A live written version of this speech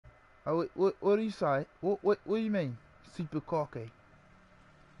Oh, what do you say? What do you mean? Super cocky.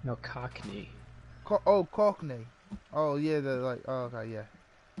 No, Cockney. Oh, cockney. Oh, yeah, they're like, oh, okay, yeah.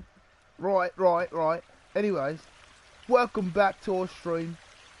 Right. Anyways, welcome back to our stream.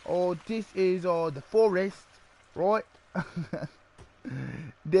 Oh, this is the forest, right?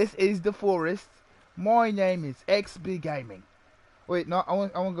 This is the forest. My name is XB Gaming. Wait, no, I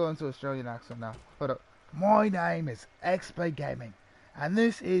want to go into Australian accent now. Hold up. My name is XB Gaming, and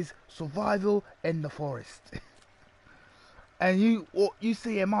this is Survival in the Forest. And what you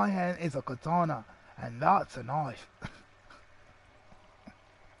see in my hand is a katana, and that's a knife.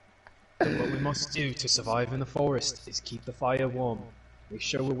 What we must do to survive in the forest is keep the fire warm, make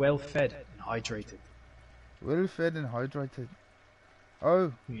sure we're well fed and hydrated. Well fed and hydrated.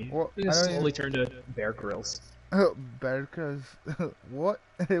 Oh, Yeah. what? We're I gonna don't slowly turn to Bear Grylls. Berkers. What?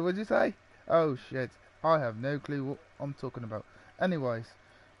 What'd you say? Oh shit. I have no clue what I'm talking about. Anyways,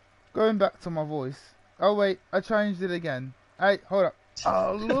 going back to my voice. Oh wait, I changed it again. Hey, hold up.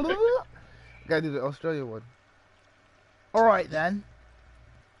 Oh, gotta do the Australia one. Alright then.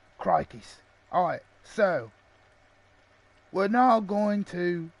 Crikeys. Alright, so we're now going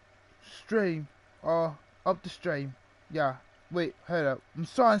to stream up the stream. Yeah. Wait, hold up. I'm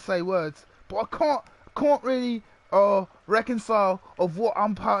trying to say words, but I can't really reconcile of what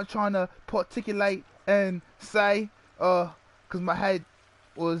I'm trying to articulate and say cause my head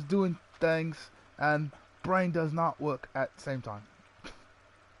was doing things and brain does not work at the same time.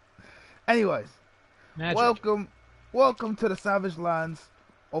 Anyways, Magic. welcome to the savage lands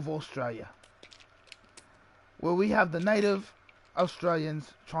of Australia, where we have the native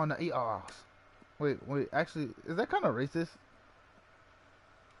Australians trying to eat our ass. Wait, actually, is that kind of racist?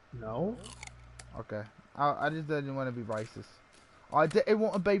 No? Okay, I just didn't want to be racist. I didn't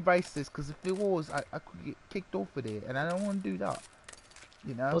want to be racist because if it was, I could get kicked off of it, and I don't want to do that.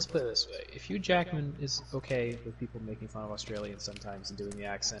 You know? Let's put it this way. If Hugh Jackman is okay with people making fun of Australians sometimes and doing the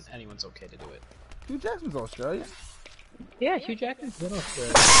accent, anyone's okay to do it. Hugh Jackman's Australian. Yeah, Hugh Jackman's been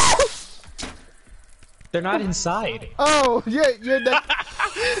Australia. They're not inside. Oh, yeah,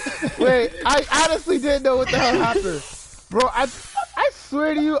 that... Wait, I honestly didn't know what the hell happened. Bro, I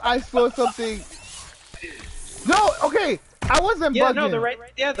swear to you, I saw something... No, okay, I wasn't Yeah, bugging. no, they're right.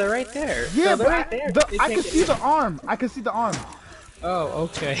 Yeah, they're right there. Yeah, no, but right there. I can see the arm. I can see the arm. Oh,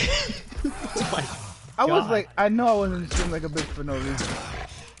 okay. Oh my I was God. like, I know I wasn't streaming like a bitch for no reason.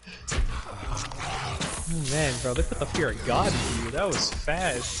 Oh man, bro, they put the fear of God in you. That was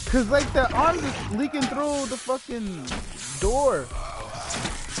fast. Cause like the arm is leaking through the fucking door.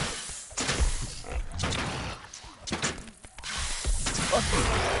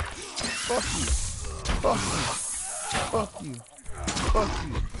 Fuck you. Fuck you. Fuck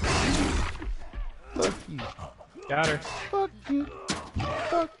you. Fuck you. Got her. Fuck you.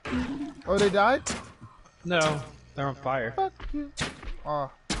 Fuck you. Oh, they died? No, they're on fire. Fuck you. Oh,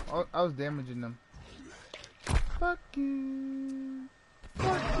 I was damaging them. Fuck you.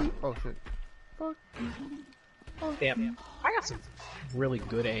 Fuck you. Oh shit. Fuck you. Fuck Damn, you. I got some really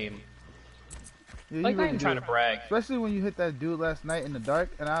good aim. Yeah, Like, you I really ain't trying do. to brag. Especially when you hit that dude last night in the dark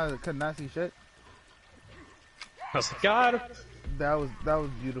and I could not see shit. I was like, God. That was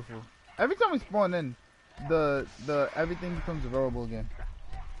beautiful. Every time we spawn in, the everything becomes available again.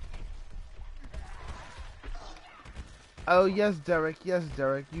 Oh yes, Derek. Yes,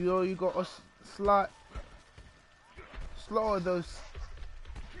 Derek. You got a slaughter those.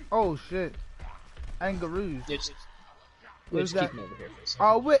 Oh shit, Angaroos. Yeah, just Where's keep that? him over here for a second.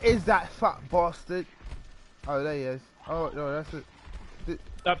 Oh, where is that fat bastard? Oh, there he is. Oh no, that's it.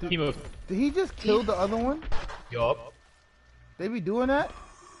 Stop, he moved. Did he just kill the other one? Yup. They be doing that?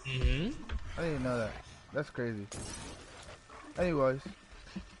 Mm-hmm. I didn't know that. That's crazy. Anyways,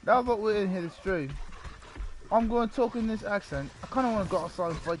 now that we're in here to stream, I'm going to talk in this accent. I kind of want to go outside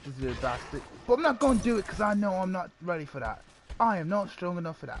and fight this little bastard, but I'm not going to do it because I know I'm not ready for that. I am not strong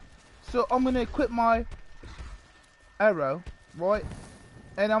enough for that. So I'm going to equip my arrow, right?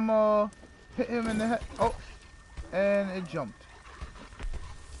 And I'm going to hit him in the head. Oh, and it jumped.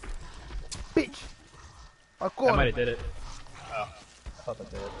 Bitch! I That caught might him. have did it. Oh, I thought that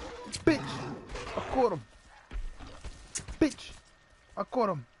did it. Bitch! I caught him. Bitch! I caught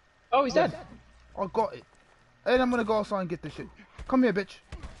him. Oh, he's dead. I got it. And I'm gonna go outside and get this shit. Come here, bitch.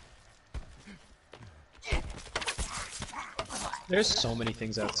 There's so many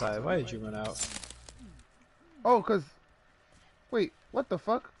things outside. Why did you run out? Oh, cause... Wait, what the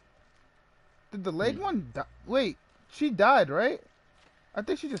fuck? Did the leg one die? Wait, she died, right? I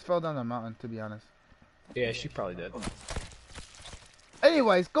think she just fell down the mountain, to be honest. Yeah, she probably did.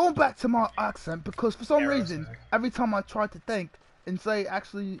 Anyways, going back to my accent, because for some Arrows reason, there. every time I try to think and say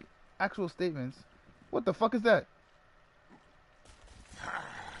actually actual statements. What the fuck is that?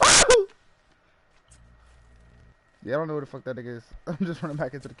 Yeah, I don't know where the fuck that nigga is. I'm just running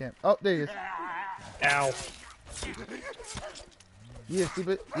back into the camp. Oh, there he is. Ow. Yeah,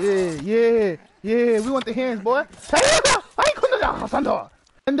 stupid. Yeah. We want the hands, boy.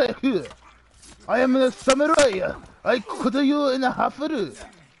 I am a samurai. I cut you in half. Wait,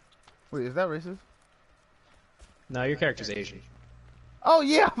 is that racist? No, your character's Asian. Oh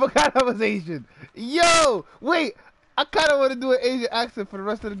yeah, I forgot I was Asian. Yo, wait. I kind of want to do an Asian accent for the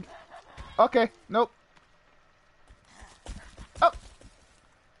rest of the... Okay, nope. Oh.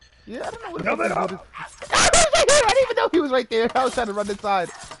 Yeah, I don't know what the fuck is. I didn't even know he was right there. I was trying to run inside.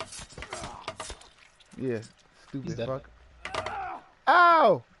 Yeah, stupid fuck.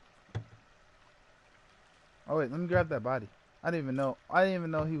 Ow! Oh wait, let me grab that body. I didn't even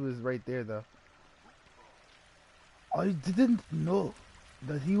know he was right there though. I didn't know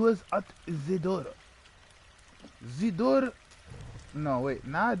that he was at the door. The door. No, wait.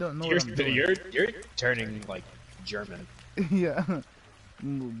 Now I don't know what I'm doing. You're turning like German. Yeah.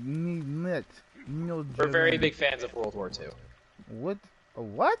 No, We're very big fans of World War II. What?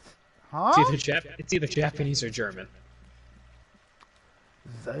 What? Huh? It's either Japanese or German.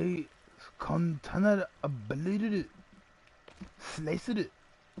 They container ability slice it.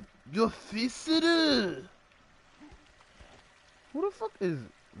 Your fist it. Who the fuck is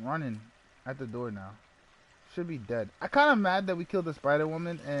running at the door now? Should be dead. I kind of mad that we killed the Spider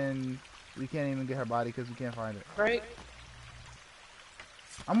Woman and we can't even get her body because we can't find it. Right.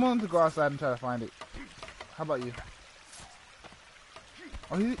 I'm willing to go outside and try to find it. How about you?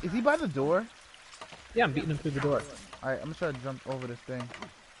 Oh, is he by the door? Yeah, I'm beating him through the door. Alright, I'm gonna try to jump over this thing.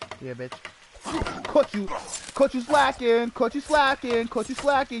 Yeah, bitch. Caught you. Caught you slacking. Caught you slacking. Caught you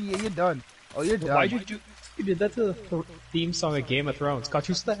slacking. Yeah, you're done. Oh, you're done. Why'd you do... You did that to the theme song of Game of Thrones. Caught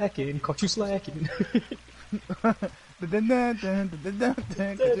you slacking. Caught you slacking. That's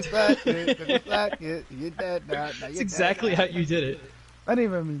exactly how you did it. I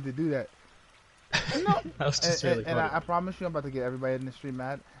didn't even mean to do that. No. That was just really funny. And I promise you I'm about to get everybody in the stream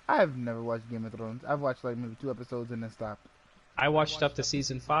mad. I have never watched Game of Thrones. I've watched like maybe 2 episodes and then stopped. I watched up to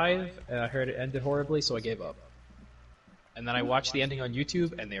season 5, and I heard it ended horribly, so I gave up. And then I watched the ending on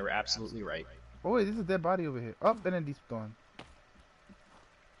YouTube, and they were absolutely right. Oh wait, there's a dead body over here. Oh, and then deep storm.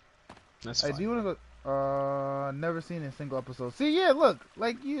 That's I fine. do want to go. Never seen a single episode. See, yeah, look,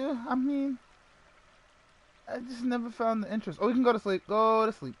 like you. I mean, I just never found the interest. Oh, we can go to sleep. Go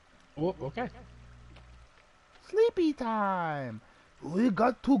to sleep. Oh, okay. Sleepy time. We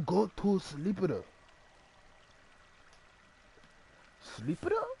got to go to sleeper.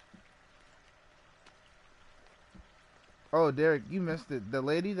 Sleeper? Oh, Derek, you missed it. The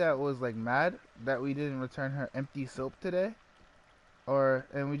lady that was like mad that we didn't return her empty soap today,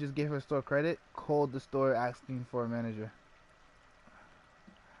 and we just gave her store credit, called the store asking for a manager,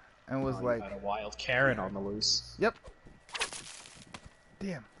 and was like, "Had a wild Karen on the loose." Yep.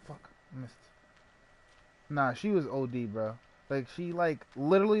 Damn, fuck, missed. Nah, she was OD, bro. Like she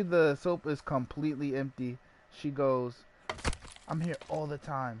literally the soap is completely empty. She goes, "I'm here all the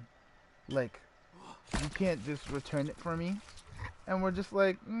time. Like, you can't just return it for me." And we're just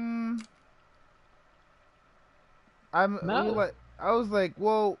like, No. I was like,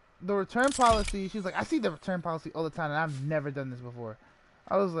 well, the return policy. She's like, I see the return policy all the time, and I've never done this before.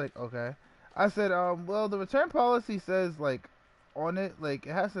 I was like, okay. I said, well, the return policy says like on it, like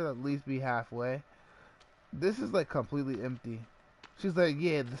it has to at least be halfway. This is like completely empty. She's like,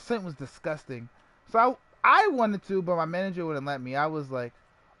 yeah, the scent was disgusting. So I wanted to, but my manager wouldn't let me. I was like,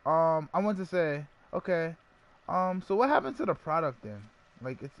 I wanted to say, okay, so what happened to the product then?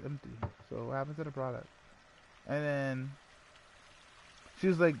 Like, it's empty. So what happened to the product? And then she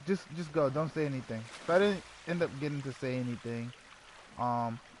was like, just go, don't say anything. So I didn't end up getting to say anything.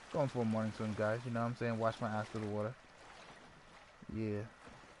 Going for a morning swim, guys. You know what I'm saying? Wash my ass through the water. Yeah.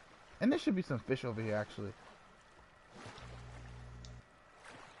 And there should be some fish over here, actually.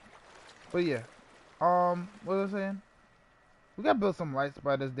 But yeah. What was I saying? We gotta build some lights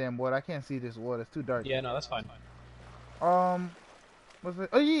by this damn water. I can't see this water. It's too dark. Yeah, no, that's fine. What's it?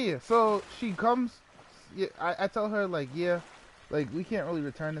 Oh yeah. So she comes. Yeah, I tell her like, yeah, like we can't really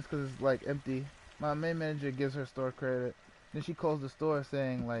return this because it's like empty. My main manager gives her store credit. Then she calls the store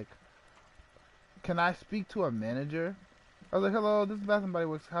saying like, can I speak to a manager? I was like, hello, this is Bath and Body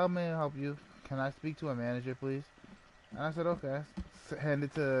Works. How may I help you? Can I speak to a manager, please? And I said, okay. Hand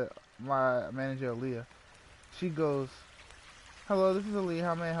it to my manager, Aaliyah. She goes, hello, this is Aaliyah.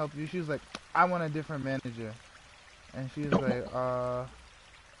 How may I help you? She was like, I want a different manager. And she was like,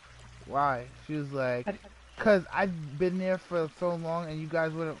 why? She was like, cause I've been there for so long and you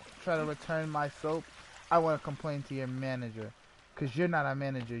guys wouldn't try to return my soap, I want to complain to your manager, cause you're not a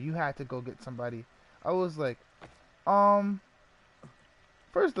manager. You had to go get somebody. I was like,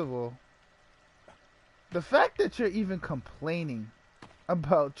 first of all, the fact that you're even complaining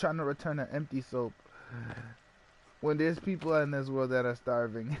about trying to return an empty soap when there's people in this world that are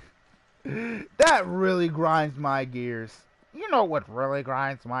starving, that really grinds my gears. You know what really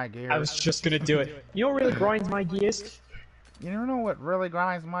grinds my gears? I was just gonna do it. You know what really grinds my gears? You know what really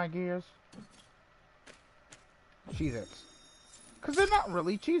grinds my gears? Cheez-Its. Because they're not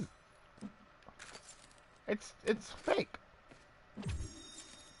really cheese. It's fake.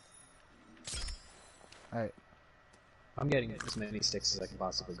 Alright. I'm getting as many sticks as I can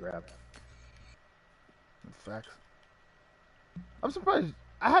possibly grab. Facts. I'm surprised.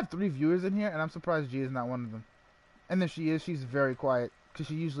 I have 3 viewers in here, and I'm surprised G is not one of them. And if she is, she's very quiet, because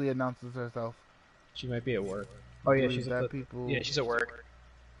she usually announces herself. She might be at work. Oh yeah, she's at people. Yeah, she's at work.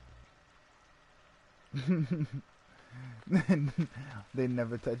 They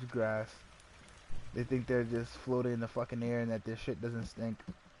never touch grass. They think they're just floating in the fucking air and that their shit doesn't stink.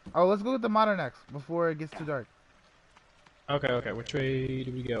 Oh, let's go with the Modern X before it gets too dark. Okay. Which way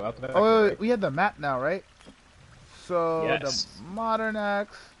do we go? Out the back? Oh, wait. We have the map now, right? So, yes. The Modern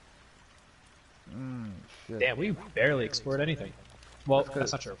X. Shit. Damn, we barely explored anything. Well,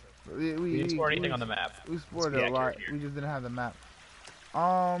 that's not true. We explored anything on the map. We explored a lot. We just didn't have the map.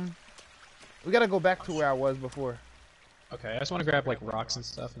 We gotta go back to where I was before. Okay, I just want to grab like rocks and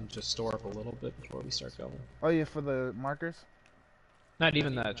stuff and just store up a little bit before we start going. Oh yeah, for the markers? Not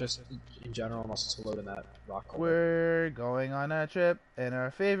even that, just in general, I'm also loading that rock holder. We're going on a trip in our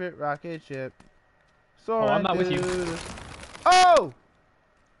favorite rocket ship. Oh, I'm not with you. Oh!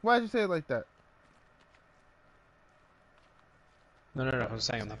 Why'd you say it like that? No, I was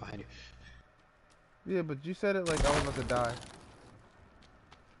saying I'm not behind you. Yeah, but you said it like I was about to die.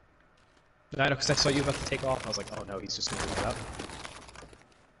 I know, because I saw you about to take off. I was like, oh no, he's just gonna leave it up.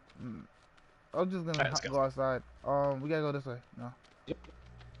 I'm just gonna go outside. We gotta go this way. No. Yep.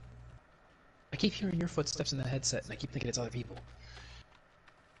 I keep hearing your footsteps in the headset, and I keep thinking it's other people.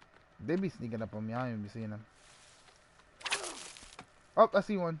 They be sneaking up on me. I don't even be seeing them. Oh, I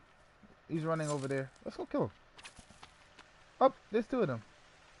see one. He's running over there. Let's go kill him. Oh, there's 2 of them.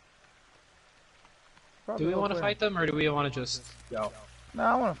 Do we want to fight them, or do we want to just go?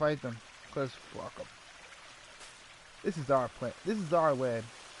 Nah, I want to fight them. Because fuck them. This is our plan. This is our land.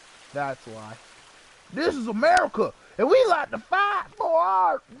 That's why. This is America, and we like to fight for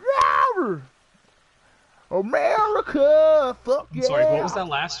our power. America, fuck yeah. Sorry, what was that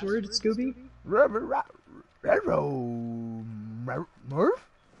last word, Scooby? Murph?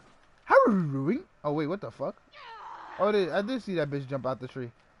 How are we doing? Oh wait, what the fuck? Oh, I did see that bitch jump out the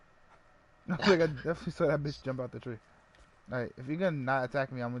tree. I definitely saw that bitch jump out the tree. Alright, if you're gonna not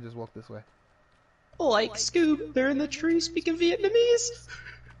attack me, I'm gonna just walk this way. Like Scoob, they're in the tree speaking Vietnamese.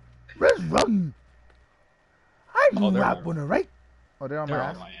 Let's run! I'm not gonna right. Oh, they're on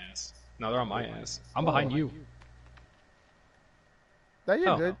my ass. No, they're on my ass. I'm behind you. That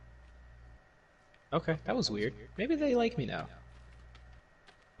you're good. Okay, that was weird. Maybe they like me now.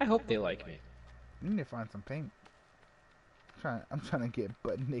 I hope they like me. You need to find some paint. I'm trying to get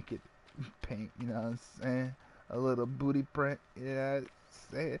butt naked paint, you know what I'm saying? A little booty print, yeah.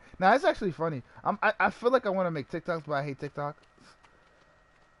 Now it's actually funny. I feel like I want to make TikToks, but I hate TikTok.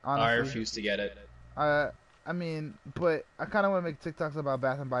 Honestly. I refuse to get it. I mean, but I kind of want to make TikToks about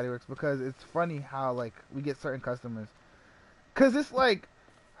Bath and Body Works because it's funny how like we get certain customers. Cause it's like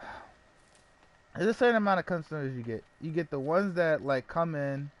there's a certain amount of customers you get. You get the ones that like come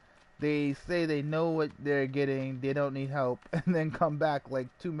in, they say they know what they're getting, they don't need help, and then come back like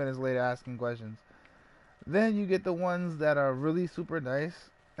 2 minutes later asking questions. Then you get the ones that are really super nice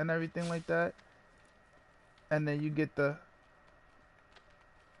and everything like that. And then you get the...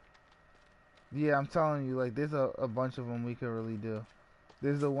 Yeah, I'm telling you, like, there's a bunch of them we could really do.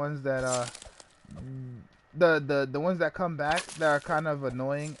 There's the ones that, the ones that come back that are kind of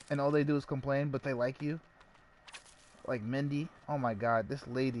annoying and all they do is complain, but they like you. Like Mindy. Oh my god, this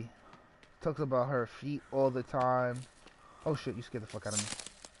lady talks about her feet all the time. Oh shit, you scared the fuck out of me.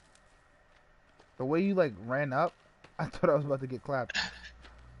 The way you like ran up, I thought I was about to get clapped.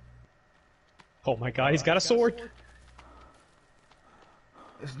 Oh my god, he's got a sword!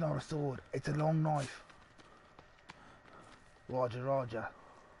 It's not a sword, it's a long knife. Roger, Roger.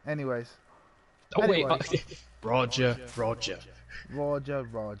 Anyways. Oh wait, Roger. Roger,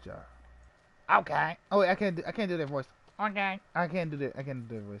 Roger. Okay. Oh wait, I can't do their voice. Okay. I can't do their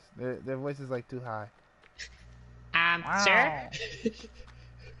voice. Their voice is like too high. Sir?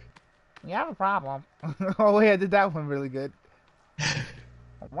 You have a problem. Oh wait, I did that one really good.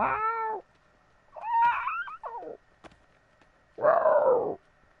 Wow. Wow.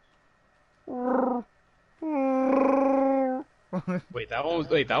 Wait, that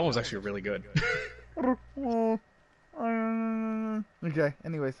one was actually really good. Okay,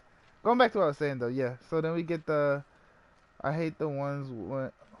 anyways. Going back to what I was saying though, yeah. So then we get the I hate the ones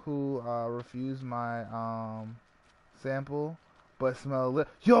who refuse my sample but smell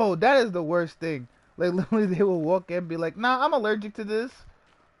Yo, that is the worst thing. Like literally they will walk in and be like, "Nah, I'm allergic to this.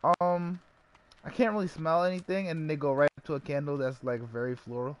 Um, I can't really smell anything," and they go right up to a candle that's like very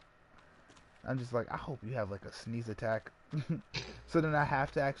floral. I'm just like, I hope you have like a sneeze attack. So then I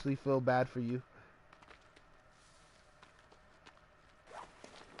have to actually feel bad for you.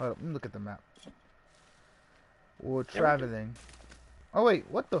 Hold up, let me look at the map. We're Yeah, we traveling. Oh wait,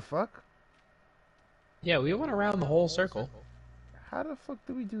 what the fuck? Yeah, we went around the whole circle. How the fuck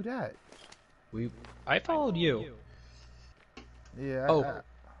did we do that? We, I followed you. Yeah, Oh,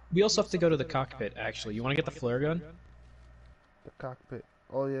 we also have to go to the cockpit. Actually, you want to get the flare gun? the cockpit.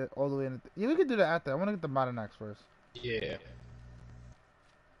 Oh yeah, all the way in. Yeah, we could do that after. I want to get the modern axe first. Yeah.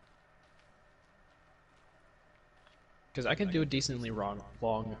 Because I can do a decently long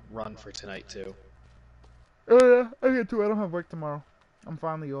run for tonight too. Oh yeah, I get to. I don't have work tomorrow. I'm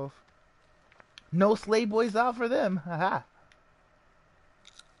finally off. No slave boys out for them. Haha.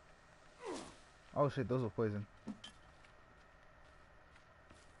 Oh shit, those are poison.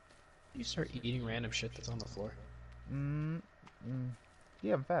 You start eating random shit that's on the floor. Mm, mm.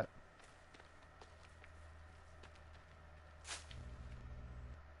 Yeah, I'm fat.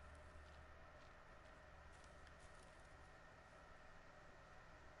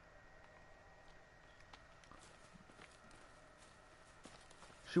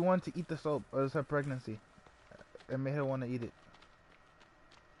 She wanted to eat the soap. It was her pregnancy. It made her want to eat it.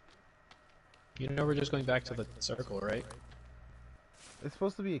 You know we're just going back to the circle, right? It's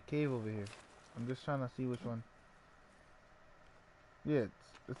supposed to be a cave over here. I'm just trying to see which one. Yeah,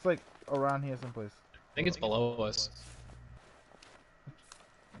 it's like around here someplace. I think it's below us.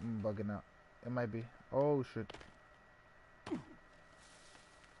 I'm bugging out. It might be. Oh shit.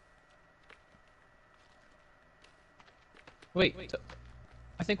 Wait,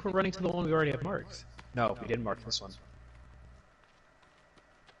 I think we're running to the one we already have marked. No, we didn't mark this one.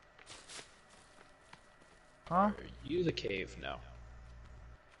 Huh? Are you the cave? No.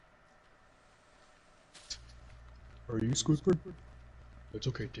 Are you Squidward? It's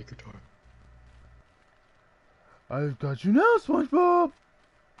okay, take your time. I've got you now, SpongeBob!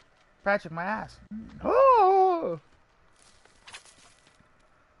 Patrick, my ass. Oh!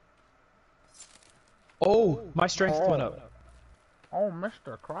 Oh, my strength went up. Oh,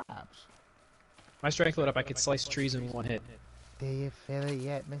 Mr. Krabs. My strength went up. I could slice trees in one hit. Do you feel it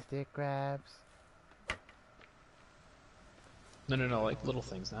yet, Mr. Krabs? No, like little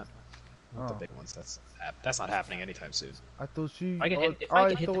things, not the big ones. That's not happening anytime soon. I thought you. If I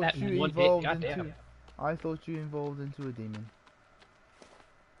can hit that in one hit, evolved goddamn. into. I thought you evolved into a demon.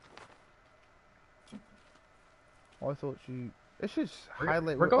 Oh, I thought you. It should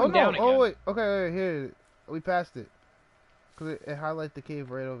highlight. We're going down Oh again. wait. Okay, wait, here. We passed it. Cause it highlights the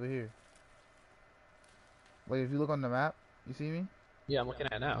cave right over here. Like if you look on the map, you see me? Yeah, I'm looking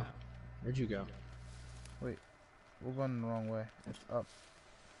at it now. Where'd you go? Wait, we're going the wrong way. It's up.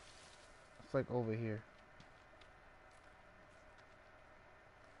 It's like over here.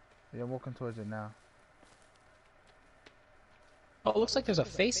 Yeah, I'm walking towards it now. Oh, it looks like there's a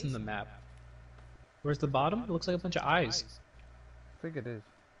face in the map. Where's the bottom? It looks like a bunch of eyes. I think it is.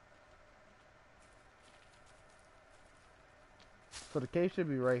 So the cave should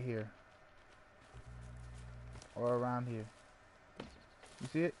be right here. Or around here. You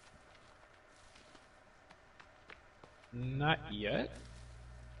see it? Not yet.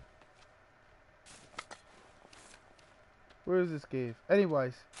 Where is this cave?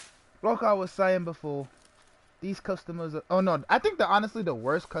 Anyways, like I was saying before, these customers are, oh no, I think that honestly the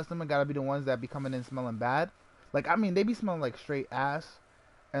worst customer gotta be the ones that be coming in smelling bad. Like, I mean, they be smelling like straight ass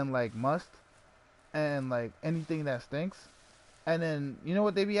and like must and like anything that stinks. And then, you know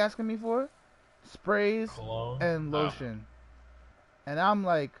what they be asking me for? Sprays Cologne? and Oh. lotion. And I'm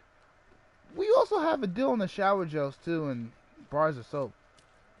like, we also have a deal on the shower gels too and bars of soap.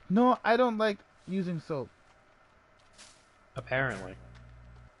 No, I don't like using soap. Apparently.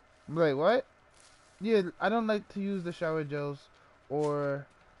 I'm like, what? Yeah, I don't like to use the shower gels or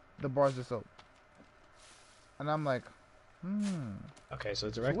the bars of soap. And I'm like, Okay, so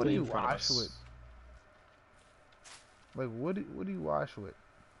what do directly you in front of wash us. with? Like, what do you wash with?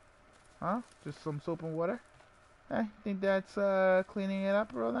 Huh? Just some soap and water? I think that's cleaning it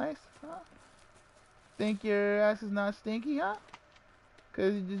up real nice, huh? Think your ass is not stinky, huh?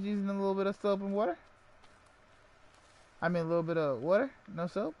 Cause you're just using a little bit of soap and water? I mean a little bit of water, no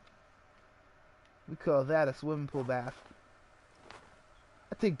soap? We call that a swimming pool bath.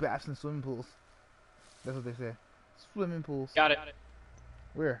 I take baths in swimming pools. That's what they say. Swimming pools. Got it.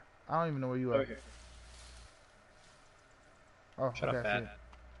 Where? I don't even know where you Over are. here. Oh, Shut okay, up, I see Pat. it.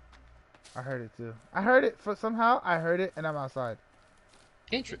 I heard it too. I heard it for somehow. I heard it, and I'm outside.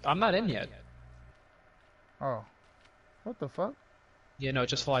 I'm not in yet. Oh, what the fuck? Yeah, no, it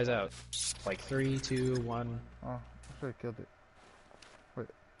just flies out. Like 3, 2, 1. Oh, I should have killed it. Wait,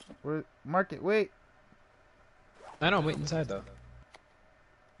 where? Mark it. Wait. I know, I'm waiting inside though.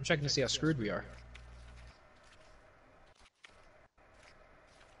 I'm checking to see how screwed we are.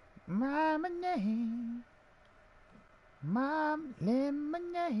 Mama name, mom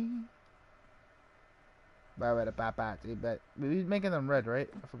lemonade. But we making them red, right?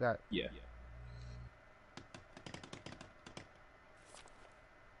 I forgot. Yeah.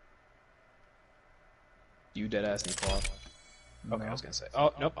 You dead ass need fall off. Okay, No, I was gonna say.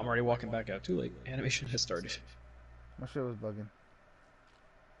 Oh, nope, I'm already walking back out. Too late. Animation has started. my shit was bugging.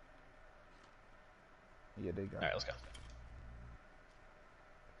 Yeah, they got. Alright, let's go.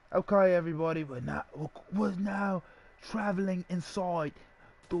 Okay, everybody, we're now traveling inside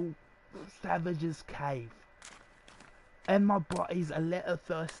the Savage's cave, and my body's a little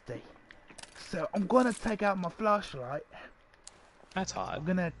thirsty, so I'm gonna take out my flashlight. That's hot. I'm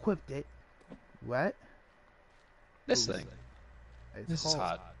gonna equip it. What? This thing. It's This is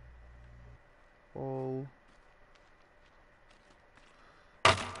hot. Oh.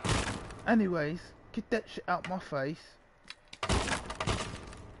 Anyways, get that shit out my face.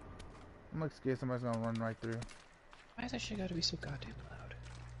 I'm like scared somebody's gonna run right through. Why is that shit gotta be so goddamn loud?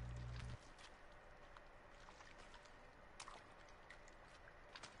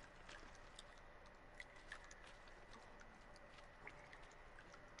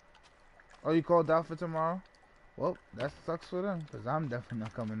 Oh, you called out for tomorrow? Well, that sucks for them, because I'm definitely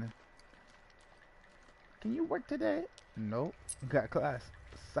not coming in. Can you work today? Nope. Got class.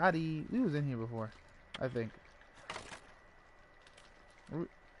 Sadi, we was in here before, I think. Hold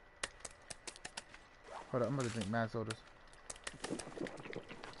up, I'm about to drink mad sodas.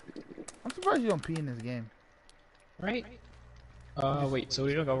 I'm surprised you don't pee in this game. Right? Wait, so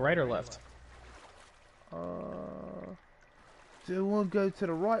we don't go right or left? Do you want to go to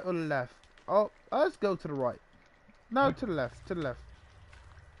the right or the left? Oh, let's go to the right. No, to the left, to the left.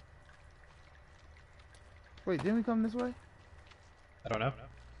 Wait, didn't we come this way? I don't know.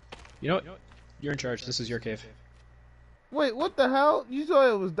 You know what? You're in charge. This is your cave. Wait, what the hell? You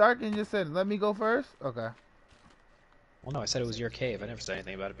saw it was dark and just said, let me go first? Okay. Well, no, I said it was your cave. I never said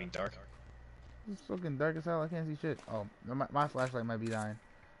anything about it being dark. It's fucking dark as hell. I can't see shit. Oh, my flashlight might be dying.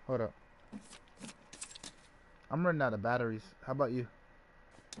 Hold up. I'm running out of batteries. How about you?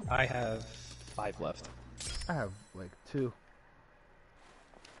 I have 5 left. I have like 2.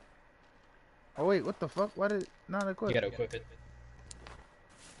 Oh wait, what the fuck? Why did it not equip? You gotta equip it.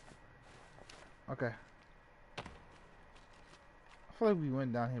 Okay. I feel like we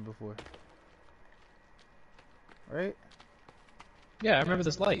went down here before. Right? Yeah, I remember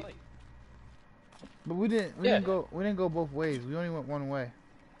this light. But we didn't Yeah. we didn't go both ways. We only went one way.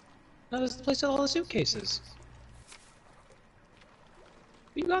 No, this is the place with all the suitcases.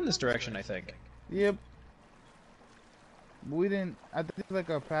 We've gone this direction, I think. Yep. But we didn't I think it's like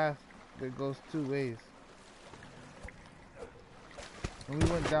a path that goes 2 ways. And we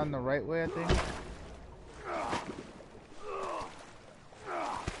went down the right way, I think.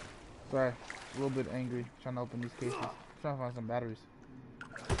 Sorry, a little bit angry trying to open these cases. Trying to find some batteries.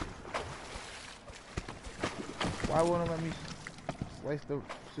 Why won't it let me slice the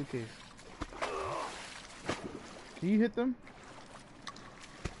suitcase? Can you hit them?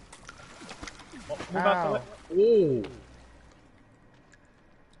 Move out the way. Oh.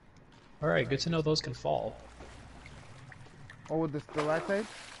 Alright, good to know those can fall. Oh, with the stalactites?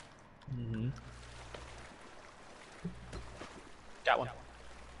 Mm-hmm. Got one.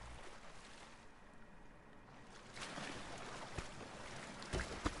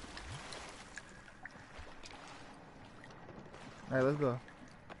 Alright, let's go.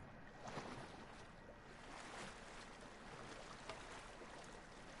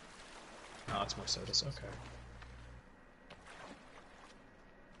 Oh, it's more sodas. Okay.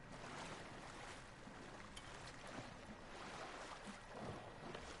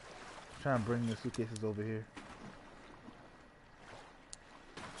 Trying to bring the suitcases over here.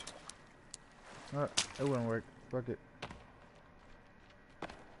 It wouldn't work. Fuck it.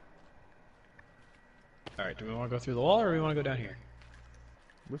 Alright, do we want to go through the wall or do we want to go down here?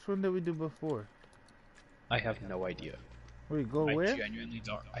 Which one did we do before? I have no idea. Wait, go I where? genuinely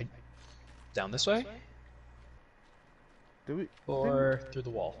don't. Down this way? Did we? Or through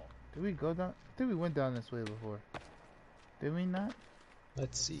the wall? Did we go down? I think we went down this way before. Did we not?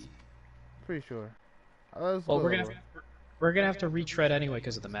 Let's see. Pretty sure. Let's Well, go the other way. we're gonna have to retread anyway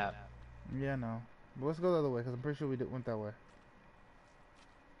because of the map. Yeah, no. But let's go the other way because I'm pretty sure we went that way.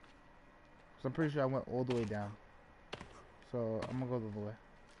 So I'm pretty sure I went all the way down. So I'm gonna go the other way.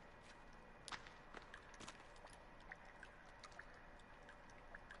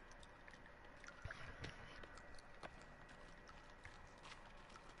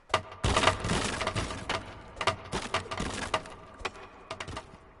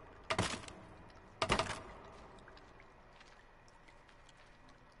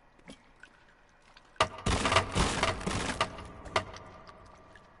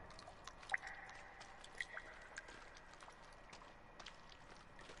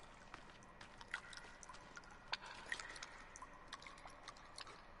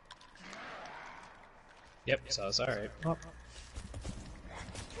 Yep, so it's alright. Oh.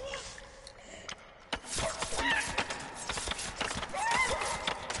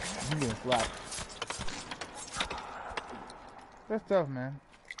 I'm getting slapped. That's tough, man.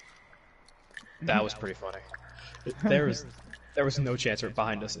 That was pretty funny. There was no chance. Right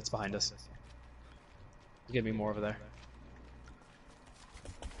behind us. It's behind us. Give me more over there.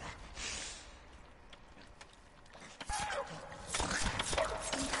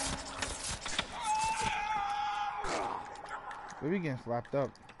 We getting slapped up.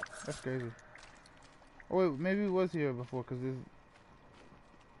 That's crazy. Oh wait, maybe it was here before because this.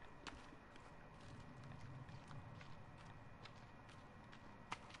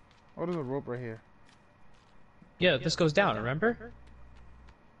 Oh, there's a rope right here. Yeah, this goes down. Remember?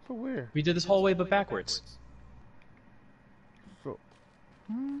 So weird. We did this whole way, but backwards. So.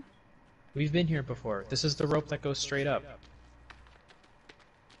 We've been here before. This is the rope that goes straight up.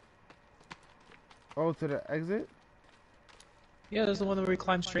 Oh, to the exit? Yeah, there's the one where we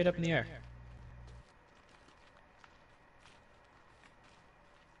climb straight up in the air.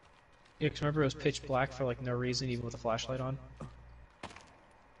 Yeah, 'cause remember it was pitch black for like no reason, even with a flashlight on?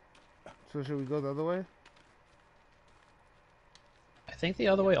 So should we go the other way? I think the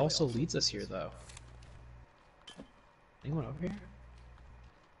other way also leads us here, though. Anyone over here?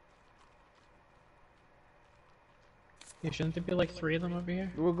 Yeah, shouldn't there be like 3 of them over here?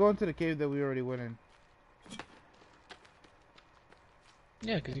 We're going to the cave that we already went in.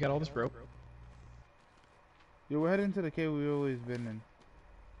 Yeah, because you got all this rope. Yeah, we're heading to the cave we've always been in.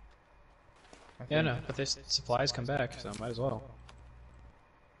 Yeah, no, but this supplies come back, so might as well.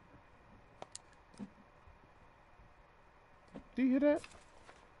 Do you hear that?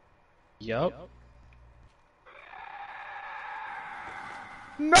 Yup.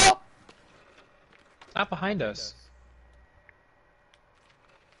 No! Not behind us.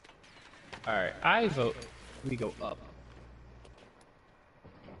 Alright, I vote we go up.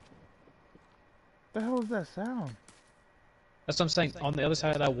 The hell is that sound? That's what I'm saying. On the other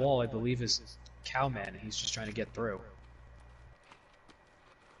side of that wall, I believe, is Cowman, and he's just trying to get through.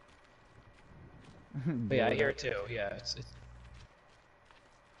 But yeah, I hear it too. Yeah, it's...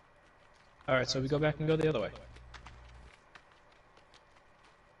 Alright, so we go back and go the other way.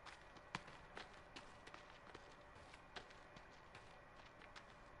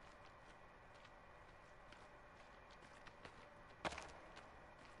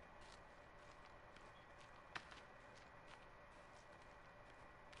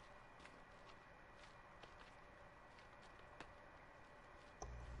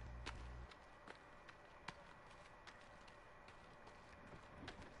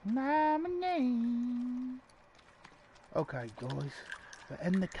 My name. Okay, guys, we're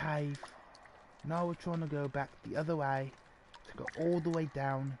in the cave. Now we're trying to go back the other way to go all the way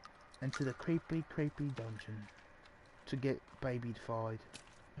down into the creepy, creepy dungeon to get babied fied.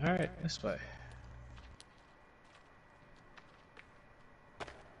 Alright, this way.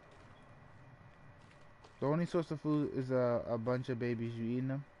 The only source of food is a bunch of babies. You eating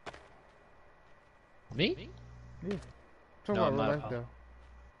them? Me? Yeah. Talk No, about I'm real not life though.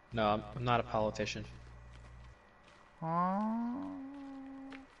 No, I'm not a politician. Aww.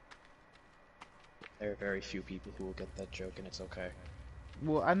 There are very few people who will get that joke, and it's okay.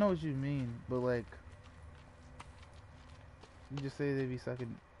 Well, I know what you mean, but like, you just say they be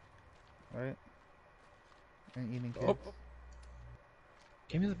sucking, right? And eating kids. Oh.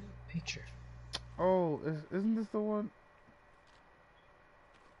 Give me the picture. Oh, isn't this the one?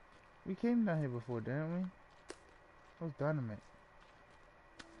 We came down here before, didn't we? It was Dynamite.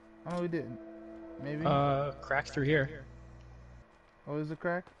 Oh, we didn't. Maybe? Crack through here. Oh, is a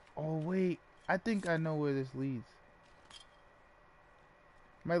crack? Oh, wait. I think I know where this leads.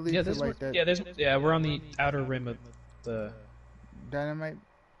 Might lead Yeah, to like that yeah, we're on the outer rim of the. dynamite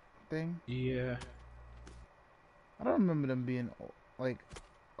thing. Yeah. I don't remember them being like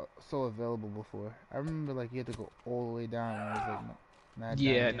so available before. I remember like you had to go all the way down and it was like mad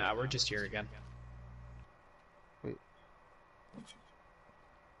Yeah, diamond. nah, we're just here again. Wait,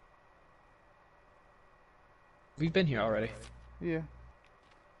 We've been here already. yeah.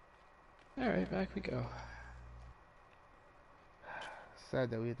 Alright, back we go. Sad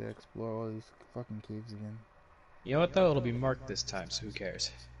that we had to explore all these fucking caves again. You know what though? It'll be marked this time, so who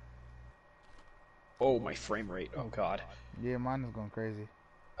cares? Oh, my frame rate. Oh god. Yeah, mine is going crazy.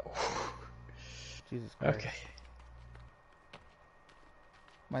 Jesus Christ. Okay.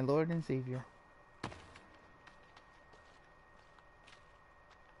 My Lord and Savior.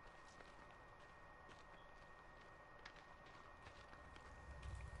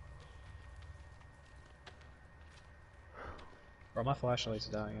 Bro, my flashlight's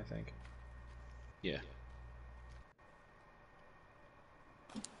dying, I think. Yeah.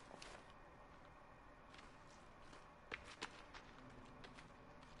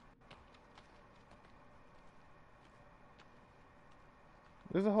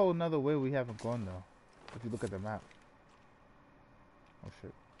 There's a whole nother way we haven't gone though. If you look at the map. Oh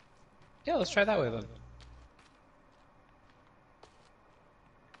shit. Yeah, let's try that way then.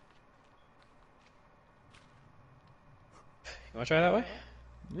 You wanna try that way?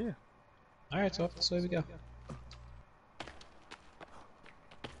 Yeah. Alright, so up this way we go.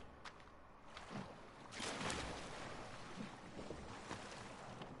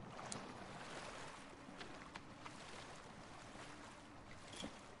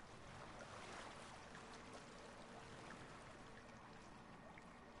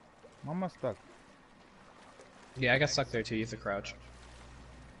 Mama's stuck. Yeah, I got stuck there too. You have to crouch.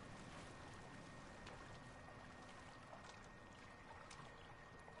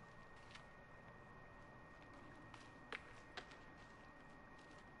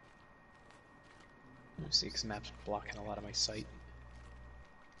 Let me see, because map's blocking a lot of my sight.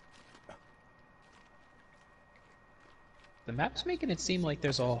 The map's making it seem like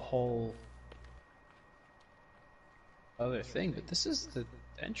there's a whole other thing, but this is the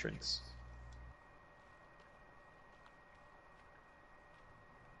entrance.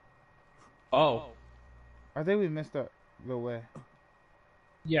 Oh. I think we missed the way.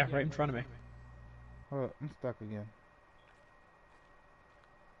 Yeah, right in front of me. Hold up, I'm stuck again.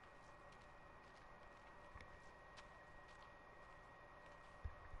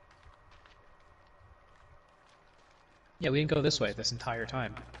 Yeah, we didn't go this way this entire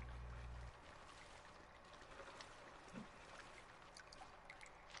time.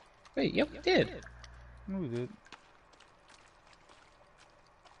 Wait, yep, we did. No, we did.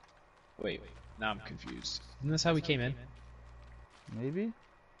 Wait, now I'm confused. Isn't this how we came in? Maybe?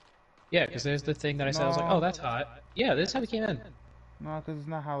 Yeah, because there's the thing that I said, I was like, oh, No. that's hot. Yeah, this is how we came in. No, because it's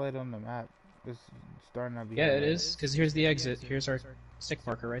not highlighted on the map. It's starting to be. Yeah, it highlighted. is, because here's the exit. Here's our stick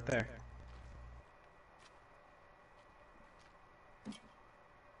marker right there.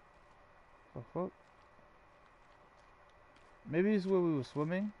 The fuck? Maybe it's where we were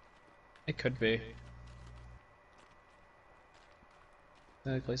swimming? It could be. The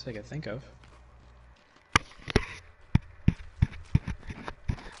only place I could think of.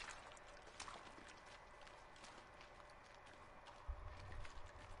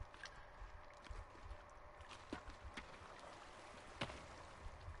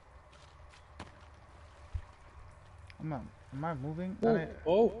 I'm not. Am I moving? Oh,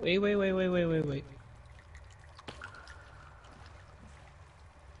 oh, wait.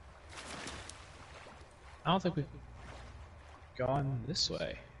 I don't think we've gone this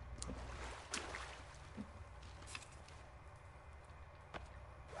way.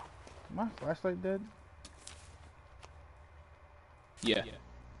 My flashlight dead? Yeah.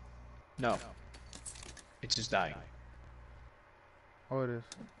 No. It's just dying. Oh, it is.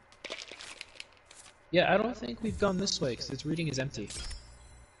 Yeah, I don't think we've gone this way, because its reading is empty.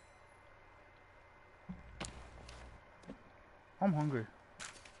 I'm hungry.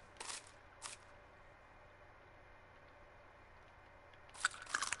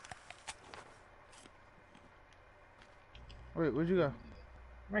 Wait, where'd you go?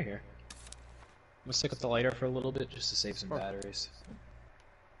 Right here. I'm gonna stick with the lighter for a little bit, just to save some batteries.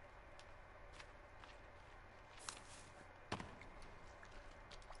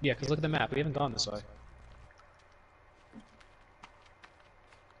 Yeah, because look at the map, we haven't gone this way.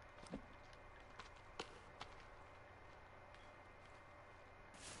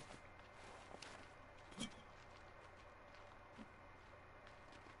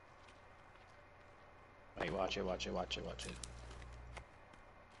 watch it, watch it, watch it, watch it.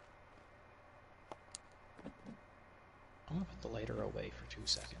 I'm gonna put the lighter away for 2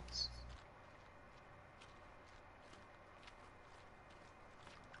 seconds.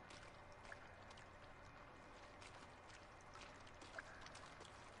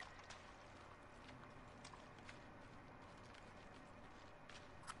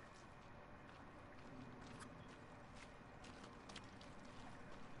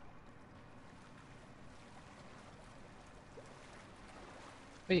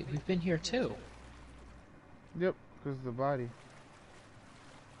 Wait, we've been here too. Yep, because the body.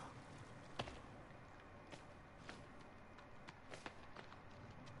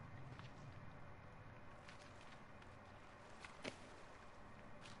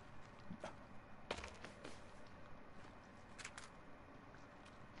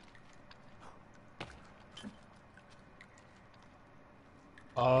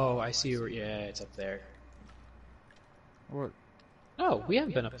 Oh, I see where, yeah, it's up there. What? Oh, we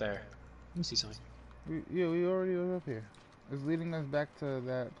haven't been up there. Let me see something. Yeah, we already were up here. It's leading us back to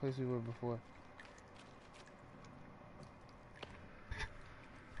that place we were before.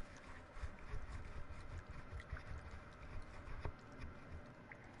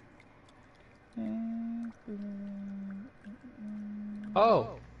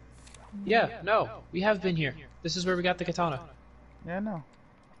 Oh, yeah, no, we have been here. This is where we got the katana. Yeah, I know.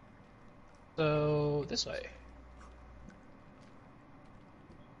 So, this way.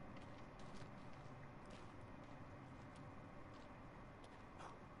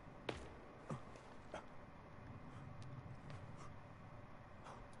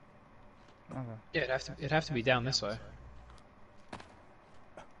 Okay. Yeah, it'd have to be down this way.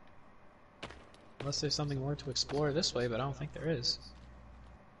 Unless there's something more to explore this way, but I don't think there is.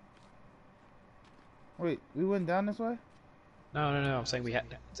 Wait, we went down this way? No, no, no, I'm saying we had...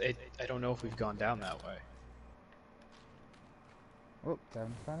 I don't know if we've gone down that way. Oh,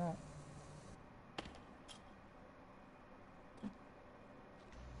 time to find out.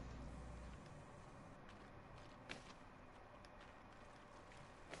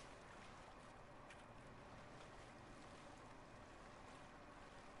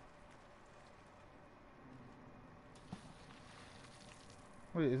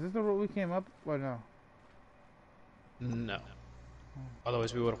 Wait, is this the road we came up or no? No.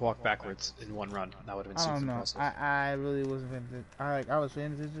 Otherwise, we would have walked backwards in one run. That would have been I super don't know. impressive. I really wasn't paying attention. I was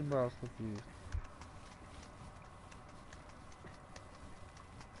paying attention, but I was confused.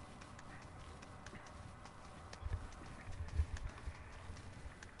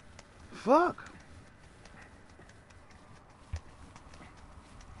 Fuck!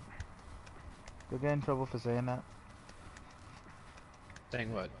 You'll get in trouble for saying that.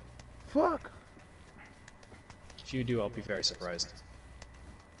 Saying what? Fuck! If you do, I'll be very surprised.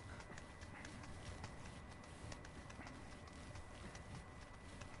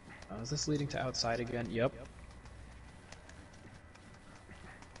 Is this leading to outside again? Yep.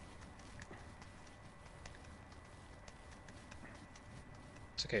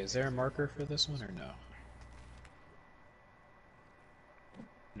 It's okay, is there a marker for this one or no?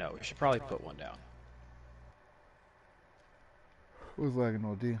 No, we should probably put one down. Who's lagging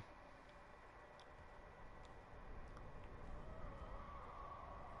OD?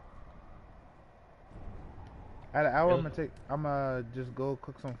 At an hour, I'm gonna just go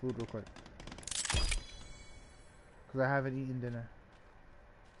cook some food real quick. Cause I haven't eaten dinner.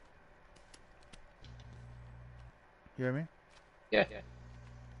 You hear me? Yeah.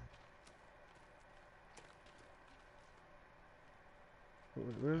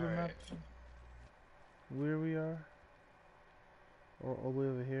 Where's the map? Alright. Where we are? Or all the way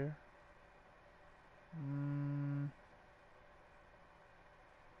over here?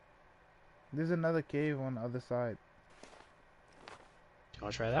 There's another cave on the other side. You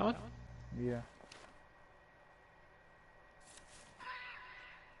wanna try that one? Yeah.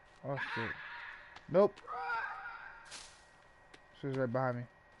 Oh shit. Nope. She's right behind me.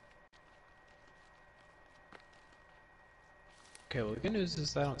 Okay, well the good news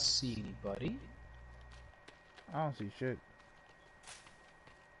is I don't see anybody. I don't see shit.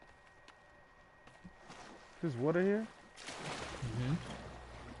 There's water here? Mm-hmm.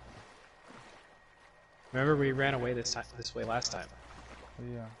 Remember we ran away this way last time.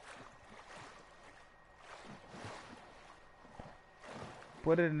 Yeah.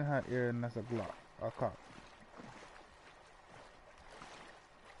 Put it in her ear and that's a Glock. A cock.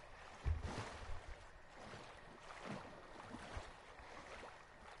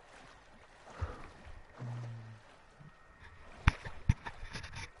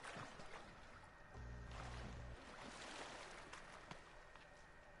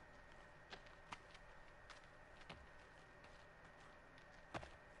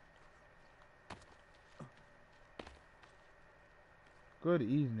 Good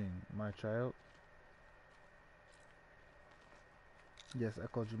evening, my child. Yes, I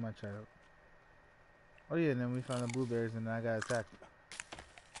called you my child. Oh yeah, and then we found the blueberries and then I got attacked.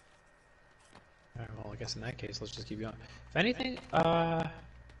 Alright, well, I guess in that case, let's just keep going. If anything,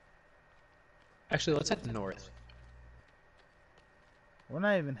 actually, let's head north. We're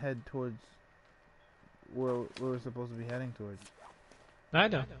not even head towards where we're supposed to be heading towards. I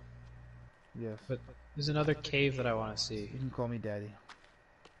know, Yes. but there's another cave that I want to see. You can call me daddy.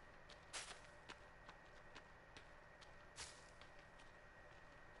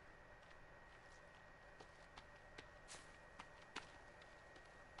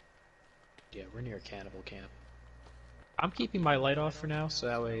 Yeah, we're near Cannibal Camp. I'm keeping my light off for now, so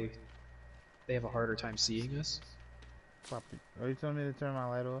that way they have a harder time seeing us. Poppy. Are you telling me to turn my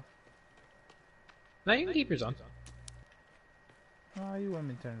light off? Now you can keep yours on. Oh, you want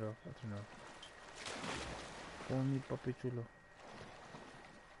me to turn it off? I'll turn it off. Call me papi chulo.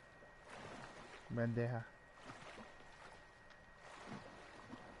 Bandeja.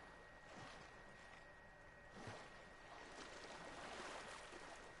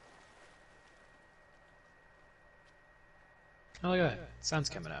 Oh, look at that. Sun's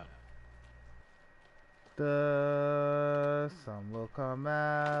coming out. The sun will come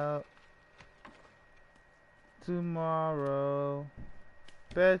out tomorrow.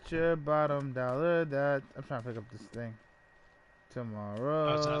 Bet your bottom dollar that I'm trying to pick up this thing. Oh,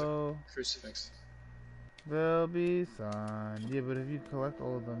 it's another Tomorrow crucifix. there'll be sun. Yeah, but if you collect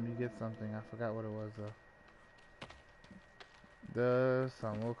all of them, you get something. I forgot what it was though. The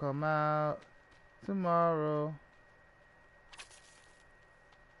sun will come out tomorrow.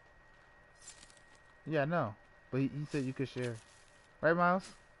 Yeah, no. But he said you could share. Right, Miles?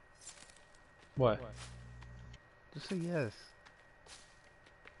 What? Just say yes.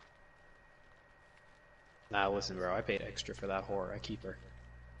 Nah, listen, bro. I paid extra for that whore. I keep her.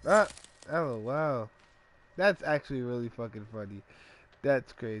 Ah, oh, wow. That's actually really fucking funny.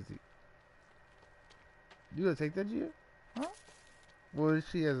 That's crazy. You gonna take that, Gia? Huh? Well,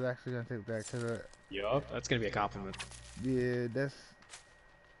 she is actually gonna take that, cause Yup, that's gonna be a compliment. yeah, that's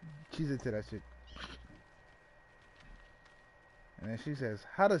she's into that shit. And then she says,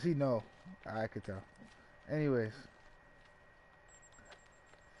 "How does he know?" I could tell. Anyways,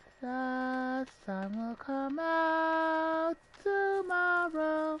 the sun will come out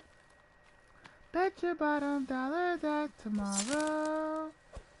tomorrow. Bet your bottom dollar that tomorrow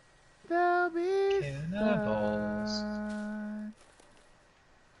there'll be Cannibals. sun.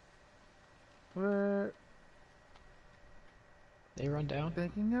 We're They run down?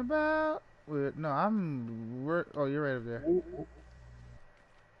 thinking about. No, oh, you're right up there.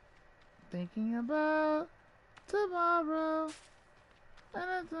 Thinking about tomorrow.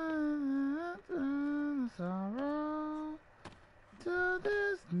 And sorrow to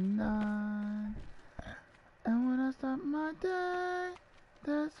this night. And when I start my day,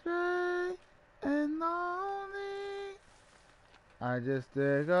 that's gray and lonely. I just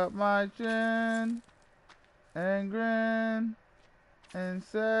stick up my chin and grin and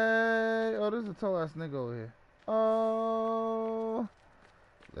say, oh, there's a tall ass nigga over here. Oh,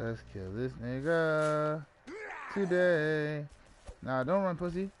 let's kill this nigga today. Nah, don't run,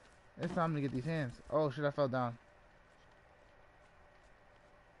 pussy. It's time to get these hands. Oh shit, I fell down.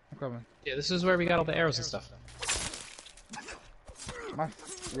 I'm coming. Yeah, this is where we got all the arrows and stuff. My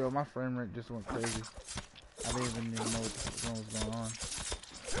frame rate just went crazy. I didn't even know what was going on.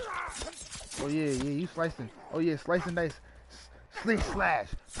 Oh yeah, you slicing. Oh yeah, slice and dice. Slice slash.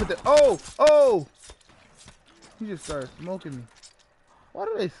 Put the oh! He just started smoking me. Why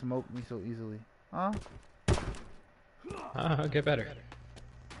do they smoke me so easily? Huh? Get better.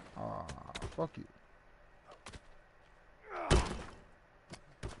 Aw, fuck you.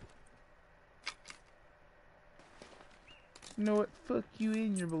 You know what? Fuck you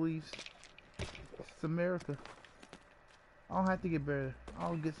and your beliefs. It's America. I don't have to get better.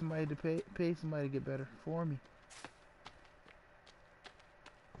 I'll get somebody to pay somebody to get better for me.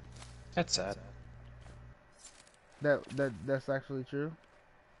 That's sad. That's actually true.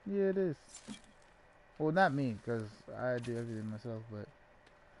 Yeah, it is. Well, not me, because I do everything myself, but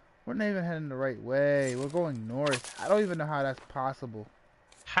we're not even heading the right way. We're going north. I don't even know how that's possible.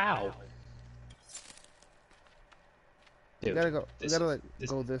 How? Dude, We gotta go. We gotta this-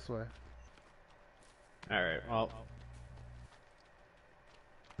 go this way. Alright, well.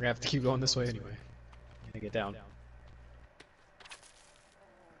 We're gonna have to keep going this way anyway. Gotta get down.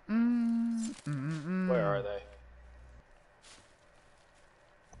 Where are they?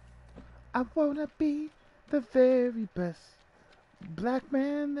 I wanna be the very best black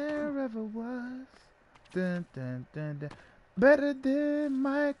man there ever was. Dun dun dun dun. better than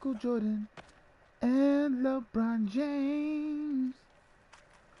Michael Jordan and LeBron James.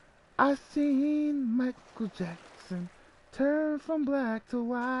 I seen Michael Jackson turn from black to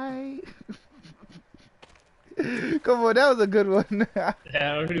white. Come on, that was a good one. Yeah,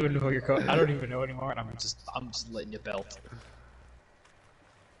 I don't even know your I don't even know anymore, and I'm just letting you belt.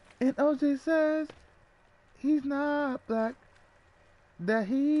 And OJ says he's not black, that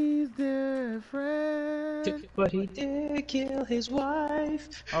he's different. But he did kill his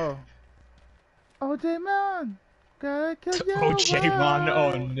wife. Oh, OJ man, gotta kill your OJ Mon,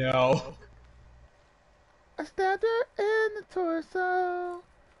 oh wife. no. I stabbed her in the torso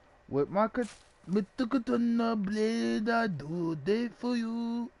with with the katana blade. I do it for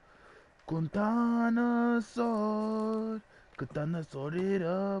you. Katana sword, katana sword it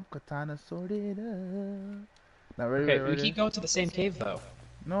up, katana sword it up. Now Okay, we ready? keep going to the same cave though.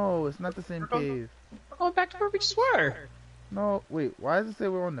 No, it's not the same cave. We're going back to where we just were. No, wait. Why does it say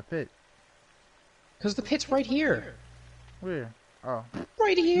we're on the pit? Cause the pit's right here. Where? Oh.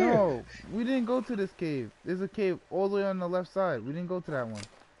 Right here. No, we didn't go to this cave. There's a cave all the way on the left side. We didn't go to that one.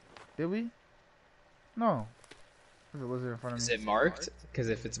 Did we? No. There's a lizard in front of me. Is it marked? Because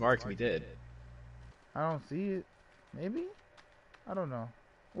if it's marked, we did. I don't see it. Maybe? I don't know.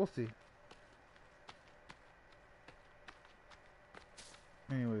 We'll see.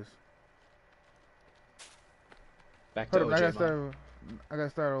 Anyways. Back to Hold up, OJ Mon. I gotta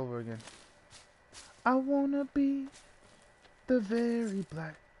start over again. I wanna be the very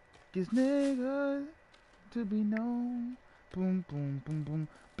blackest nigga to be known. Boom, boom, boom, boom.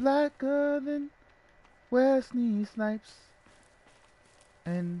 Blacker than Wesley Snipes.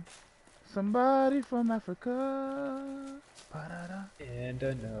 And somebody from Africa. Ba-da-da. And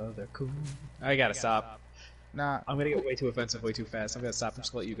another cool. I gotta stop. Nah. I'm gonna get way too offensive way too fast. I'm gonna stop. I'm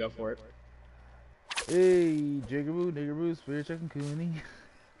just gonna let you go for it. Hey, jigaboo, niggaroo, spirit chicken cooney.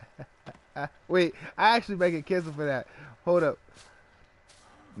 Wait, I actually might get canceled for that. Hold up.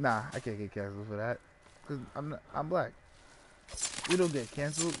 Nah, I can't get canceled for that. Cause I'm black. We don't get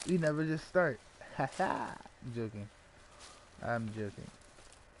canceled. We never just start. Haha. I'm joking. I'm joking.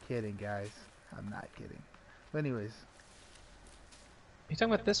 Kidding, guys. I'm not kidding. But anyways. You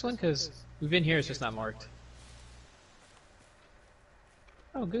talking about this one? Cause we've been here. It's just not marked.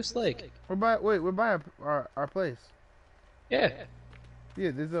 Oh, Goose Lake. We're by our place. Yeah.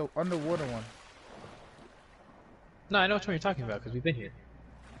 Yeah, there's a underwater one. No, I know which one you're talking about because we've been here.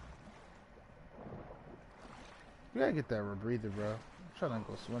 We gotta get that rebreather, bro. I'm trying to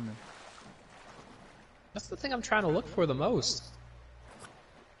go swimming. That's the thing I'm trying to look for the most.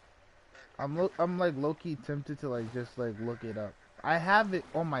 I'm like low-key tempted to like just like look it up. I have it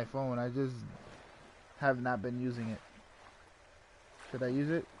on my phone. I just have not been using it. Should I use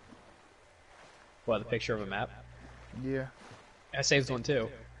it? What, the picture of a map? Yeah. I saved one too.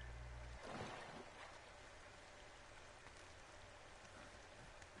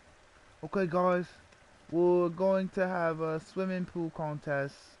 Okay, guys. We're going to have a swimming pool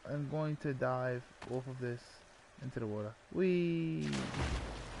contest. I'm going to dive off of this into the water. Whee!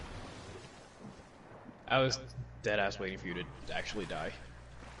 I was dead ass waiting for you to actually die.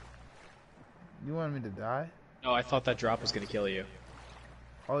 You wanted me to die? No, I thought that drop was gonna kill you.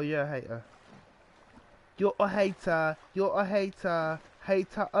 Oh yeah, hater. You're a hater. You're a hater.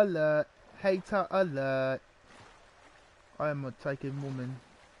 Hater alert. Hater alert. I am a taken woman.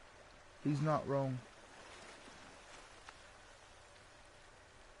 He's not wrong.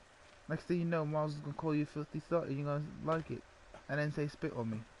 Next thing you know, Miles is gonna call you filthy slut and you're gonna like it. And then say spit on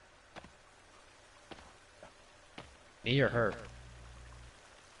me. Me or her?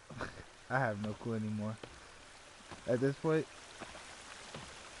 I have no clue anymore. At this point.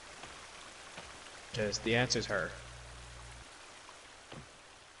 Because the answer's her.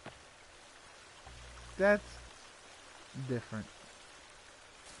 That's different.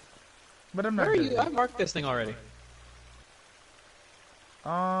 But I'm not. Where are doing you? I marked this thing already.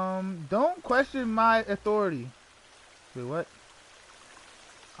 Don't question my authority. Wait, what?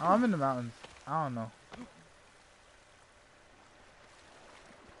 Oh, I'm in the mountains. I don't know.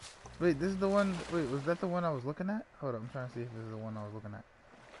 Wait, this is the one. Wait, was that the one I was looking at? Hold up, I'm trying to see if this is the one I was looking at.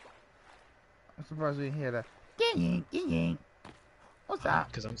 I'm surprised we didn't hear that. Ding. What's up?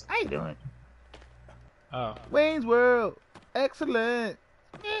 Because I'm. How you doing? Oh. Wayne's World. Excellent.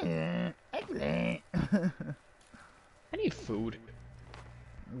 Yeah, excellent. I need food.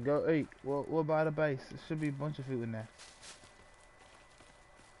 Go eat. We'll buy the base. There should be a bunch of food in there.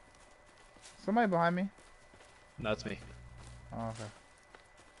 Somebody behind me. No, that's me. Oh, okay.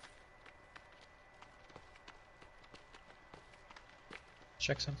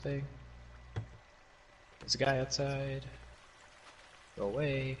 Check something. There's a guy outside. Go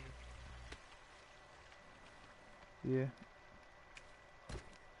away. Yeah.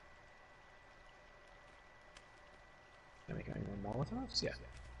 Can I make any more Molotovs? Yeah.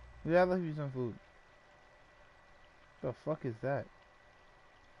 Yeah, I left you some food. The fuck is that?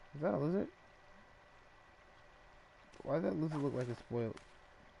 Is that a lizard? Why does that lizard look like it's spoiled?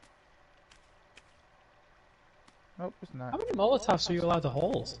 Nope, it's How not. many Molotovs are you allowed to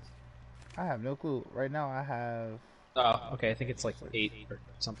hold? I have no clue. Right now I have Oh, okay, I think it's like 8 or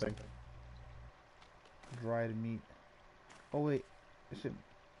something. dried meat. Oh wait, is it?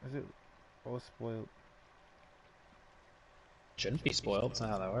 Oh, it's spoiled. Shouldn't be spoiled, that's not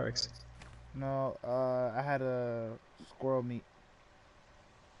how that works. No, I had a squirrel meat.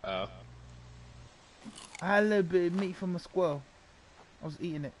 Oh. I had a little bit of meat from a squirrel. I was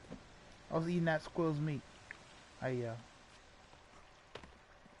eating it. I was eating that squirrel's meat. Hey yo.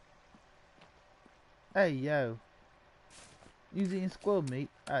 Hey yo. You was eating squirrel meat?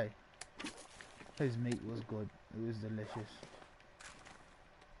 Hey. His meat was good. It was delicious.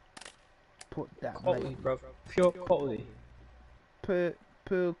 Put that Quality, meat. bro. Pure quality. Per,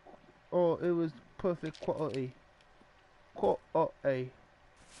 oh, it was perfect quality. Quality.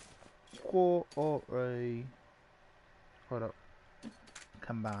 Quality. Hold up.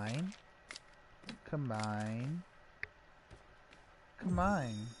 Combine. Combine.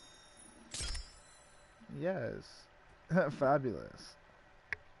 Combine. Yes. Fabulous.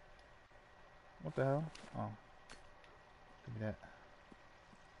 What the hell? Oh. Give me that.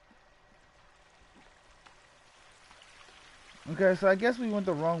 Okay, so I guess we went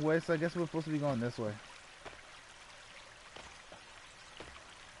the wrong way, so I guess we're supposed to be going this way.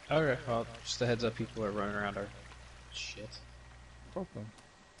 Okay, well, just a heads up, people are running around our shit. Fuck them.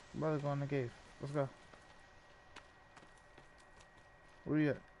 Brother, go in the cave. Let's go. Where you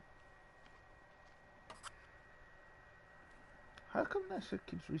at? How come that shit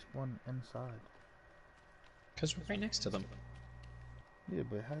keeps respawning inside? Because we're right next to them. Yeah,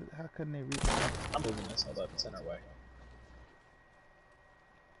 but how can they respawn? I'm moving this, hold up, it's in our way.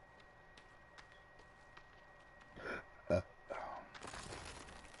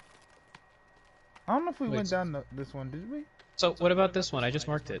 I don't know if we Wait, went down this one, did we? So, what about this one? I just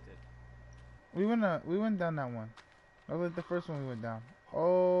marked it. We went down that one. That was like the first one we went down.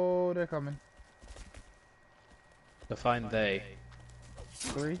 Oh, they're coming. Define they.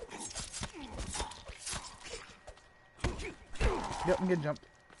 3. Yep, I'm getting jumped.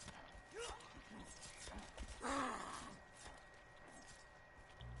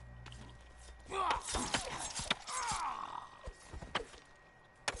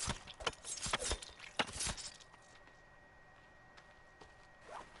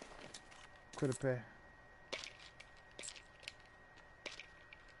 Quit a pair.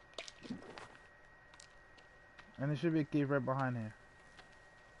 And there should be a cave right behind here.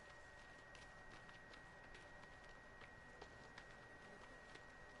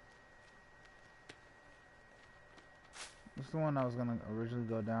 This is the one I was gonna originally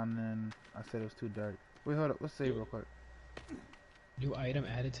go down, and I said it was too dark. Wait, hold up. Let's save real quick. New item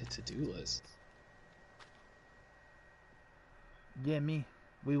added to to-do list. Yeah, me.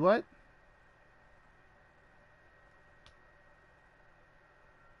 We what?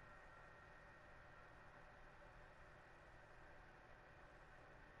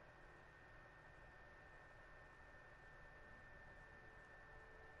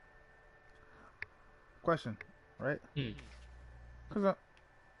 Question, right? Because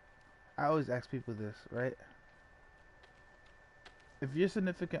I always ask people this, right? If your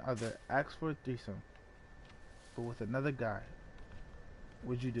significant other asks for a threesome, but with another guy,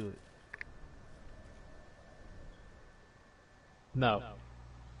 would you do it? No.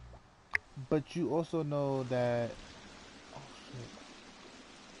 But you also know that... Oh, shit.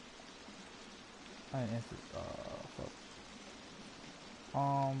 I didn't answer. Fuck.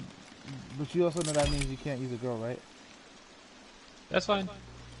 But you also know that means you can't use a girl, right? That's fine.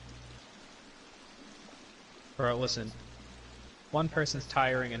 Bro, listen. One person's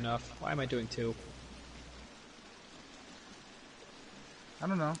tiring enough. Why am I doing 2? I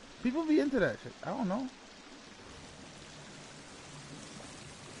don't know. People be into that shit. I don't know.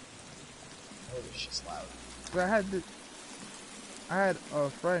 Holy shit's loud. But I had a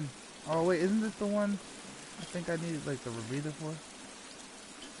friend. Oh wait, isn't this the one I think I needed like the rebreather for?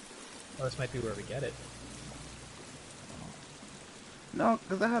 Well, this might be where we get it. No,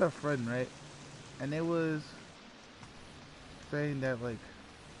 because I had a friend, right? And it was saying that like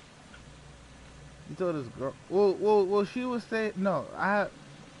he told his girl. Well, she was saying no. I had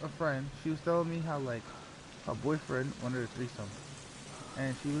a friend. She was telling me how like her boyfriend wanted a threesome,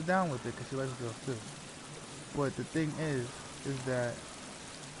 and she was down with it because she likes girls too. But the thing is that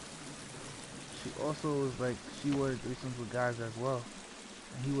she also was like, she wanted threesomes with guys as well,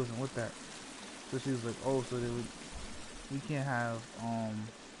 and he wasn't with that. So she was like, oh, so we can't have,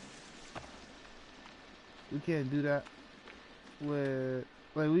 we can't do that with,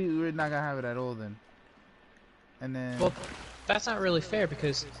 like, we're not gonna have it at all then. And then, Well, that's not really fair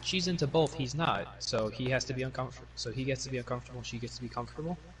because she's into both, he's not. So he has to be uncomfortable. So he gets to be uncomfortable, she gets to be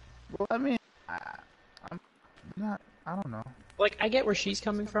comfortable. well, I mean, I'm not, I don't know. Like, I get where she's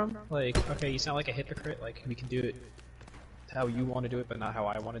coming from. Like, okay, you sound like a hypocrite. Like, we can do it how you want to do it, but not how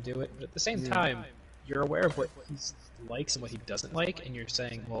I want to do it. But at the same time, you're aware of what he likes and what he doesn't like, and you're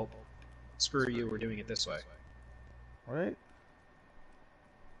saying, well, screw you, we're doing it this way. Right?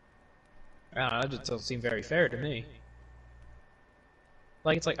 I don't know, that just doesn't seem very fair to me.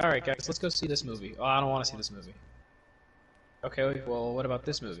 Like, it's like, alright guys, let's go see this movie. Oh, I don't want to see this movie. Okay, well, what about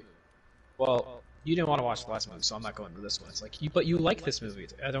this movie? Well, you didn't want to watch the last movie, so I'm not going to this one. It's like, but you like this movie.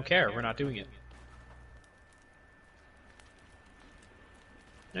 I don't care, we're not doing it.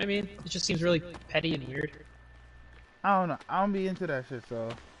 I mean, it just seems really petty and weird. I don't know. I don't be into that shit, so.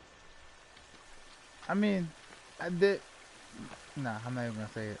 I mean, I did. Nah, I'm not even gonna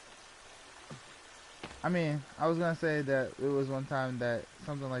say it. I mean, I was gonna say that it was one time that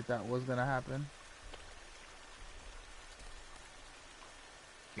something like that was gonna happen.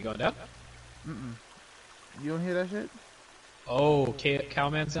 You going down? Mm-mm. You don't hear that shit? Oh,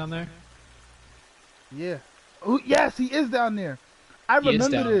 Cowman's down there? Yeah. Oh, yes, he is down there. I He is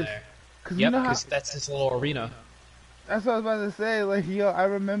remember down this. there. Cause Yep, you know how, because that's his little arena. that's what I was about to say. Like, yo, I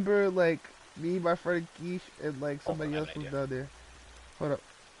remember, like, me, my friend Keish, and, like, somebody else was down there. Hold up.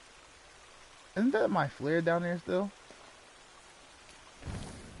 Isn't that my flare down there still?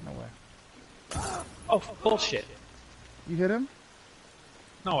 No way. Oh, bullshit. You hit him?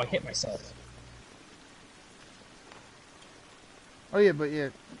 No, I hit myself. Oh, yeah, but yeah.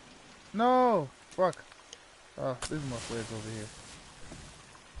 No! Fuck. Oh, there's more flares over here.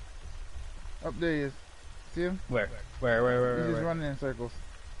 Up there he is. See him? Where? He's just running in circles.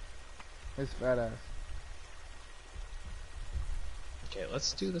 His fat ass. Okay,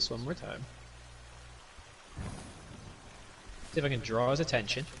 let's do this one more time. See if I can draw his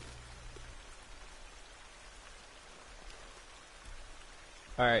attention.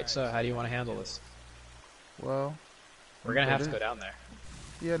 Alright, so how do you want to handle this? Well, We're gonna have to go down there.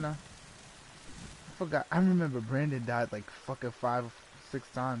 yeah, no. I forgot. I remember Brandon died like fucking 5 or 6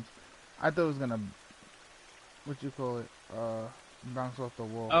 times. I thought it was gonna, what you call it, bounce off the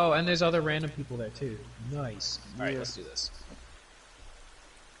wall. Oh, and there's other random people there too. Nice. Alright, Yeah. let's do this.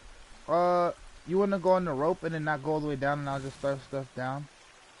 You wanna go on the rope and then not go all the way down and I'll just throw stuff down?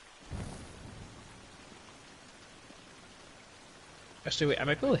 Actually, wait, I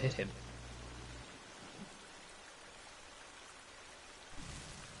might be able to hit him.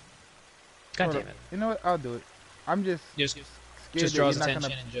 God Hold damn up. it. You know what? I'll do it. I'm just Just scared that draws you're not attention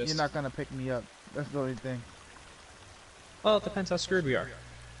gonna, and just... you're not gonna pick me up. That's the only thing. Well, it depends how screwed we are.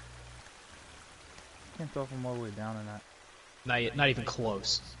 Can't throw from all the way down or not. Not even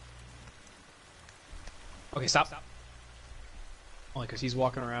close. Okay, stop. Only because he's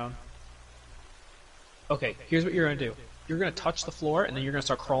walking around. Okay, here's what you're gonna do. You're gonna touch the floor, and then you're gonna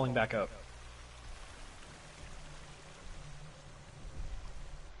start crawling back up.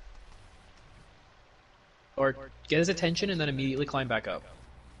 Or get his attention, and then immediately climb back up.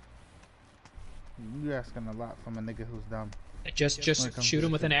 You asking a lot from a nigga who's dumb. Just When it comes shoot to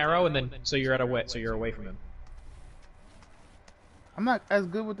him with an arrow, and then so you're away from him. I'm not as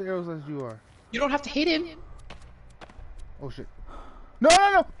good with the arrows as you are. You don't have to hit him. Oh shit. No,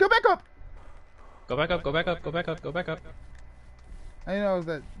 no, no! Go back up! Go back up. Go back up. Go back up. Go back up. I didn't know it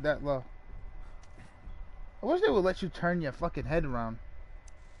was that low. I wish they would let you turn your fucking head around.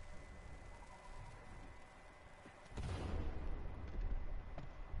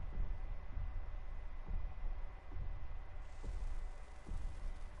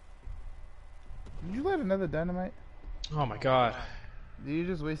 Did you light another dynamite? Oh my god. You're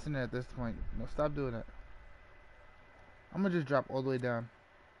just wasting it at this point. No, stop doing it. I'm gonna just drop all the way down.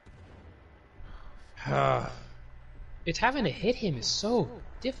 It's having to hit him is so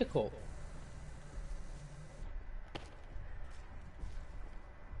difficult.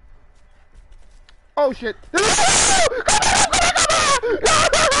 Oh shit!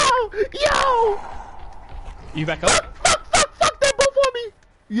 Yo! You back up? Fuck! They're both on me!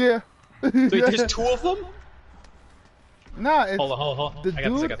 Yeah. Wait, there's 2 of them? Nah, it's Hold on. the I got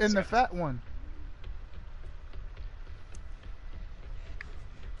this, I dude got this, and I the got fat one.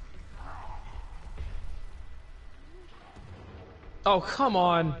 Oh, come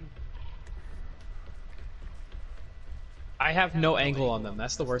on. I have no angle on them.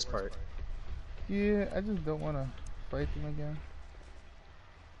 That's the worst part. Yeah, I just don't want to fight them again.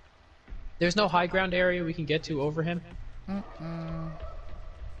 There's no high ground area we can get to over him. Mm-mm.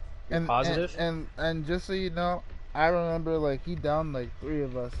 You're positive? And just so you know, I remember like he downed like 3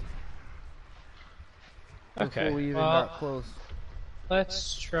 of us before we even got close.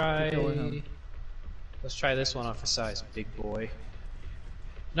 Let's try. killing him. Let's try this one on for size, big boy.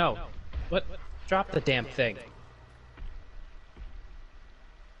 No, what? Drop the damn thing.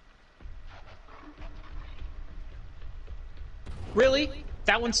 Really?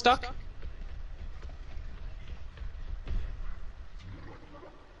 That one stuck?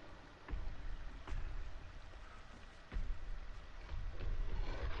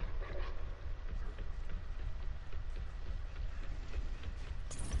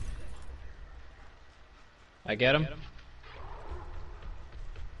 I get him.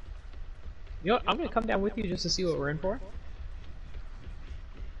 You know what? I'm gonna come down with you just to see what we're in for.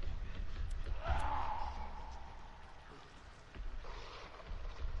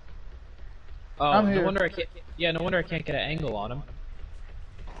 Oh, I'm no here. wonder I can't. Yeah, no wonder I can't get an angle on him.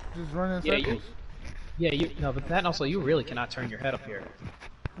 Just run in Yeah, circles? you. No, but that and also, you really cannot turn your head up here.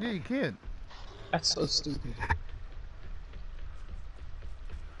 Yeah, you can. That's so stupid.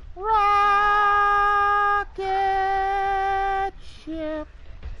 Rocket ship.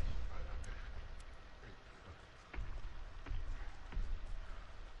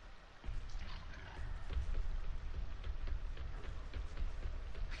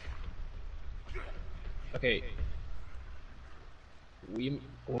 Okay.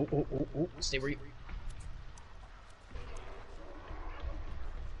 Stay where you.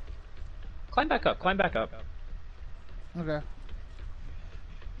 Climb back up. Climb back up. Okay. Are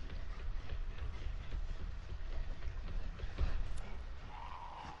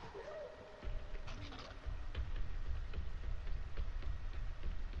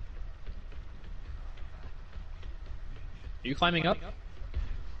you climbing up?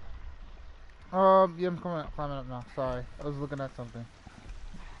 Yeah, I'm climbing up now. Sorry, I was looking at something.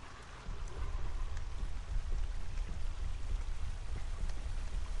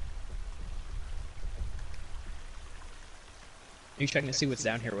 Are you checking to see what's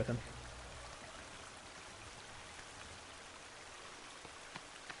down here with him?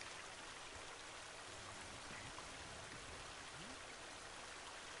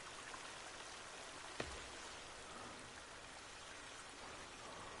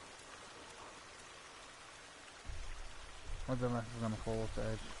 My dumbass is gonna fall off the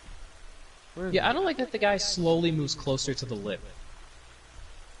edge. Where is Yeah, he? I don't like that the guy slowly moves closer to the lip.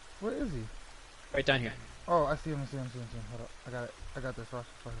 Where is he? Right down here. Oh, I see him. Hold up. I got it. I got this. Watch.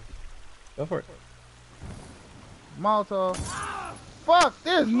 Go for it. Molotov. Fuck!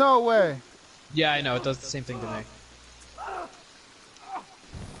 There's no way. Yeah, I know. It does the same thing to me.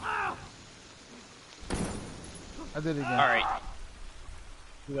 I did it again. Alright.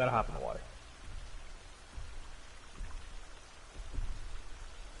 We gotta hop in the water.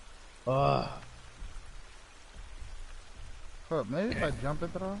 Hold up, maybe if I jump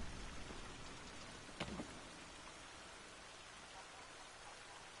it throw?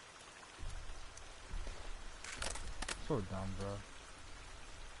 So dumb, bro.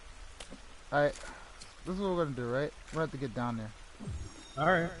 Alright, this is what we're gonna do, right? We're gonna have to get down there.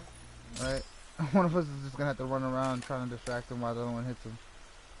 Alright. Right? One of us is just gonna have to run around trying to distract him while the other one hits him.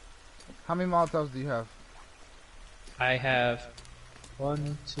 How many Molotovs do you have? I have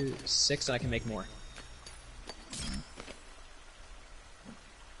 1, 2, 6, and I can make more.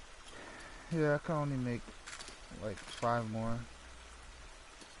 Yeah, I can only make like 5 more.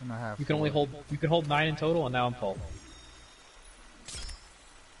 And I have You can only 4. hold. You can hold 9 in total, and now I'm full.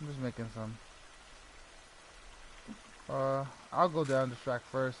 I'm just making some. I'll go down and distract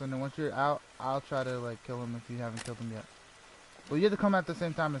first, and then once you're out, I'll try to like kill him if you haven't killed him yet. Well, you have to come at the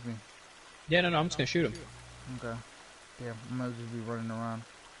same time as me. Yeah, no, I'm just gonna shoot him. Okay. Yeah, I might just be running around.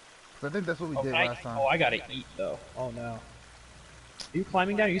 'Cause I think that's what we did last time. Oh, I gotta eat though. Oh no. Are you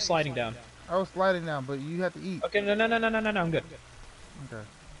climbing down? Or are you sliding down? I was sliding down, but you have to eat. Okay, no, I'm good. Okay.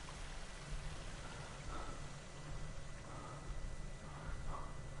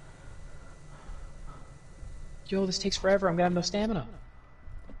 Yo, this takes forever. I'm gonna have no stamina.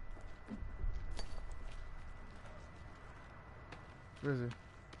 Where is he?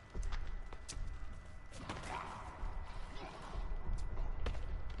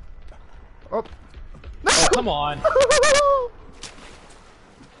 Oh! Oh, come on. Did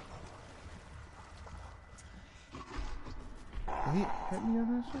he hit me on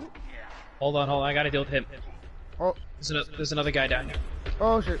that shit? Hold on. I gotta deal with him. Oh! There's another guy down here.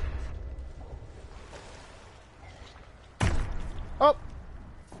 Oh shit! Oh!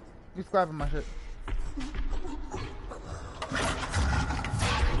 He's clapping my shit.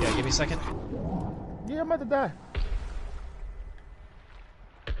 Yeah, give me a second. Yeah, I'm about to die.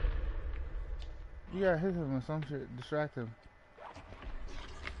 You gotta hit him with some shit, distract him.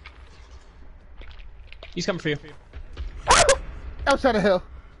 He's coming for you. Outside the hill.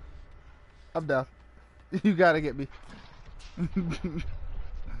 I'm down. You gotta get me.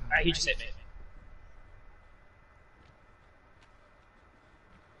 He just hit me.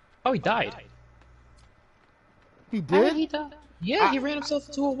 Oh, he died. He How did did? he die? Yeah, he ran himself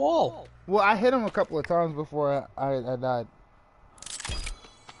into a wall. Well, I hit him a couple of times before I died.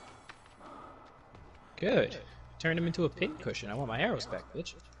 Good. Turned him into a pincushion. I want my arrows back,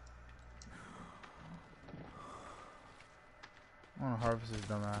 bitch. I wanna harvest his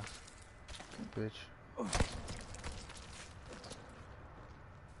dumb ass. Bitch.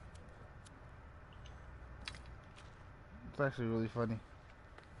 It's actually really funny.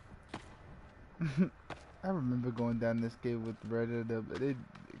 I remember going down this cave with Red and them, and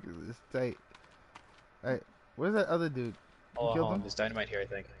it's tight. Hey, where's that other dude? You Oh, killed him? there's dynamite here, I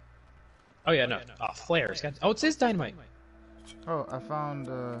think. Oh yeah, no. Oh, flares. Oh, it says dynamite. Oh, I found,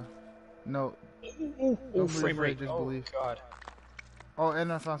 no. Oh, Don't be frame afraid, rate. just Oh, believe. God. Oh,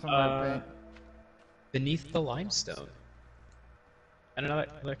 and I found some red paint. Beneath the limestone. And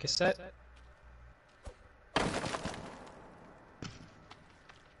another cassette.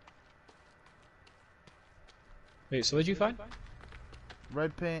 Wait, so what'd you find?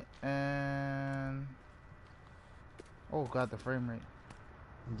 Red paint and... Oh god, the frame rate.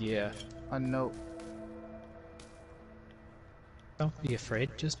 Yeah. A note. Don't be afraid,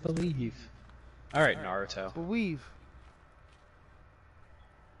 just believe. Alright, Naruto. Believe.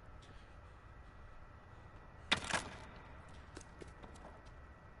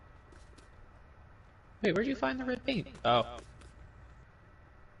 Wait, where'd you find the red paint? Oh.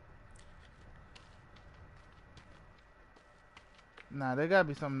 Nah, there gotta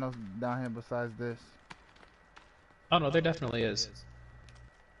be something else down here besides this. Oh no, there definitely is.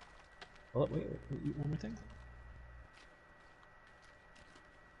 Well, wait, one more thing.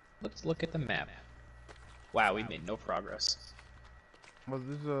 Let's look at the map. Wow, we made no progress. Well,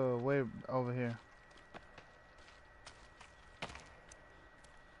 there's a way over here.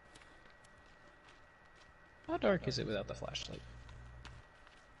 How dark is it without the flashlight?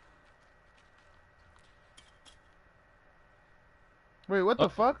 Wait, what the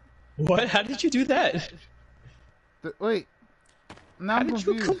fuck? What? How did you do that? Wait. Now How I'm did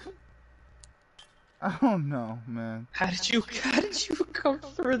you confused. come? I don't know, man. How did you come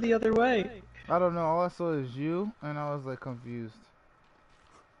through the other way? I don't know. All I saw is you, and I was like confused.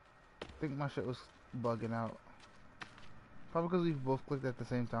 I think my shit was bugging out. Probably because we both clicked at the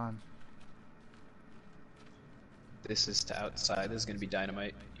same time. This is to outside. This is gonna be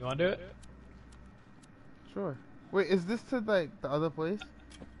dynamite. You wanna do it? Sure. Wait, is this to like the other place?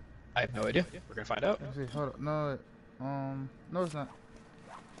 I have no idea. We're gonna find out. Let me see. Hold on. No. No, it's not.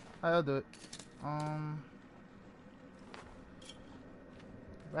 I'll do it.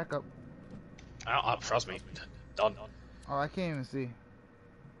 Back up. Trust me. Done. Oh, I can't even see.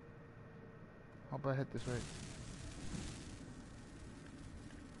 Hope I hit this right.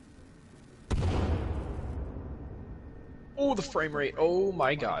 Oh, the frame rate. Oh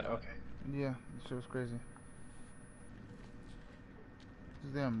my god. Okay. Yeah, this shit was crazy.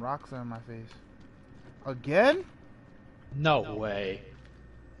 These damn rocks are in my face. Again? No way.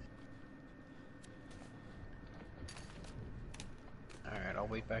 Alright, I'll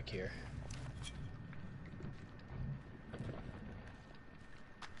wait back here.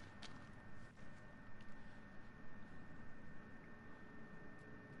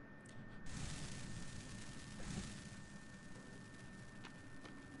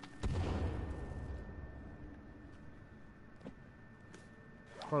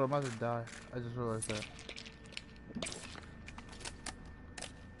 Hold on, I'm about to die. I just realized that.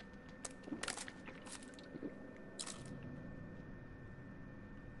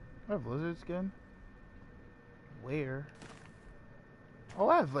 I have lizard skin? Where? Oh,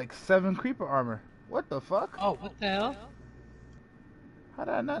 I have like 7 creeper armor. What the fuck? Oh, what the hell? How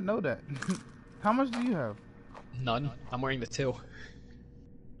did I not know that? How much do you have? None. I'm wearing the 2.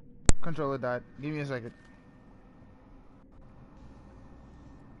 Controller died. Give me a second.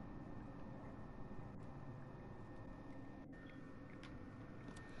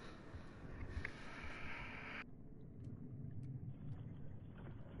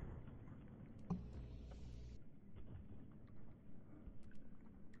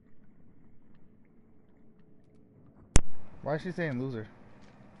 Why is she saying loser?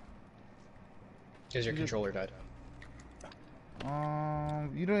 Because your controller died.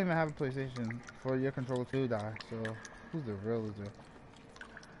 You don't even have a PlayStation for your controller to die, so who's the real loser?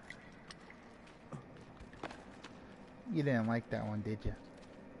 You didn't like that one, did you?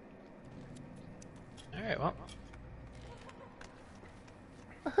 Alright, well.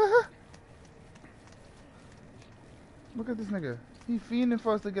 Look at this nigga. He fiending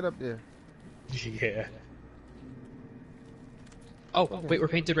for us to get up there. Yeah. Oh, wait, we're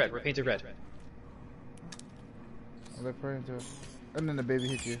painted red. We're painted red. I look right into it. And then the baby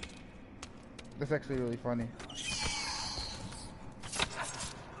hits you. That's actually really funny.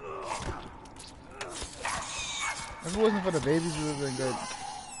 If it wasn't for the babies, we would have been good.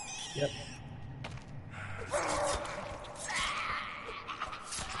 Yep.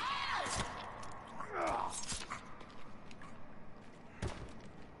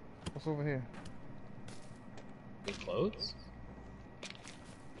 What's over here? New clothes?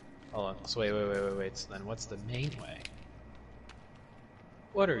 Hold on. So wait. So then what's the main way?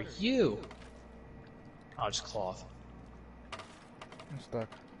 What are you? Oh, just cloth. I'm stuck.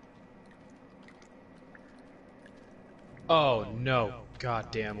 Oh, no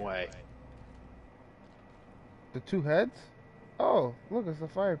goddamn way. The two heads? Oh, look, it's a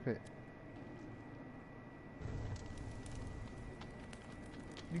fire pit.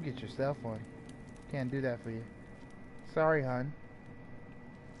 You get yourself one. Can't do that for you. Sorry, hon.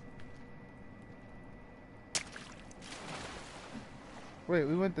 Wait,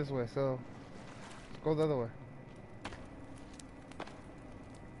 we went this way, so let's go the other way.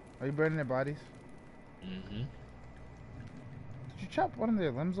 Are you burning their bodies? Mm-hmm. Did you chop one of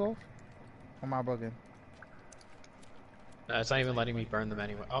their limbs off? Or am I bugging? No, it's not even letting me burn them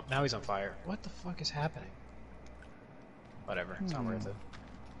anyway. Oh, now he's on fire. What the fuck is happening? Whatever, it's not worth it.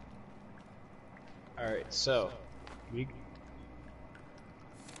 Alright, so we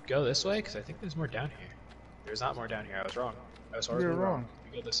go this way? Because I think there's more down here. There's not more down here. I was wrong. I was horribly You're wrong.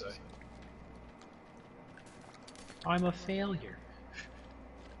 We go this way. I'm a failure.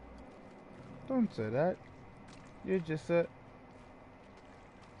 Don't say that. You're just a...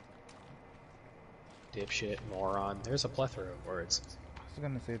 Dipshit, moron. There's a plethora of words. I was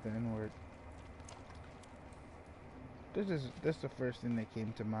gonna say the N-word. This the first thing that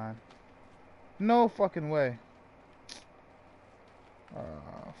came to mind. No fucking way. Ah,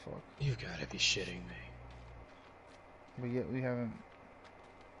 fuck. You gotta be shitting me. But yet we haven't...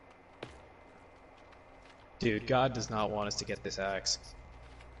 Dude, God does not want us to get this axe.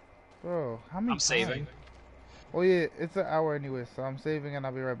 Bro, how many I'm saving. Oh yeah, it's an hour anyway, so I'm saving and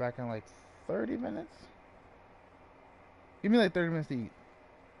I'll be right back in like 30 minutes? Give me like 30 minutes to eat.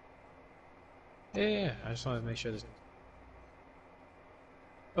 Yeah. I just wanted to make sure there's...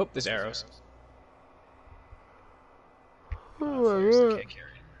 Oh, there's arrows. There's the kick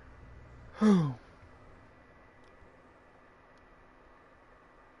here.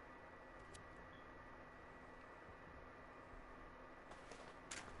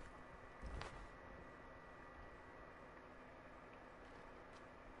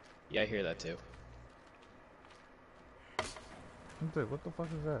 Yeah, I hear that too. Dude, what the fuck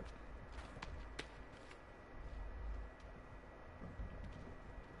is that?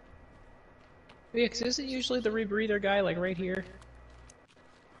 Yeah, 'cause isn't usually the rebreather guy like right here?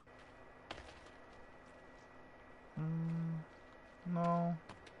 No.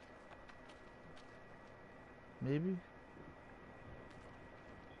 Maybe?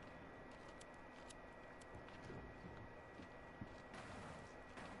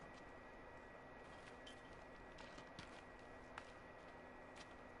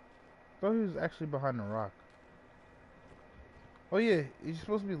 I thought he was actually behind the rock. Oh yeah, he's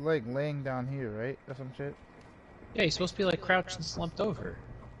supposed to be like laying down here, right? Or some shit. Yeah, he's supposed to be like crouched and slumped over.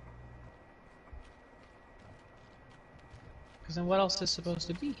 Because then what else is supposed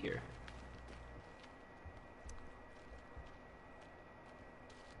to be here?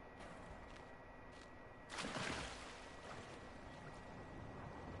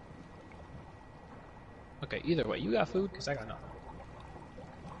 Okay, either way, you got food? Because I got nothing.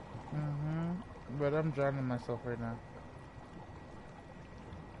 But I'm drowning myself right now.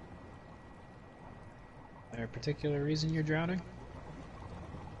 Is there a particular reason you're drowning?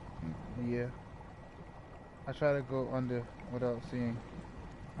 Yeah. I try to go under without seeing.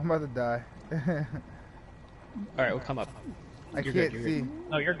 I'm about to die. Alright, we'll come up. You're good, can't you're see. good.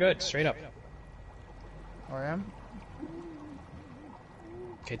 No, you're good. Straight up. Oh, I am?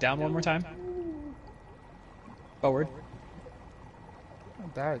 Okay, down one more time. Forward. I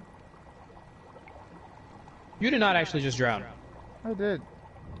died. You did not actually just drown. I did.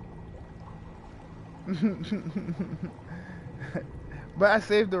 But I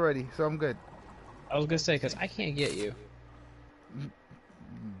saved already, so I'm good. I was gonna say, because I can't get you.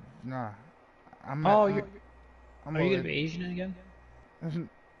 Nah. I'm Oh, not, you're... I'm Are you all gonna be Asian again? in.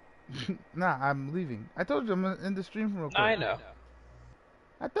 Nah, I'm leaving. I told you I'm in the stream real quick. I know.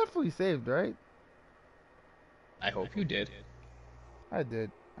 I definitely saved, right? I hope you did. I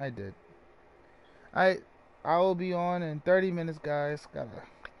did. I did. I I will be on in 30 minutes, guys. Gotta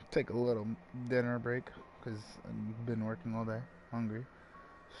take a little dinner break because I've been working all day. Hungry.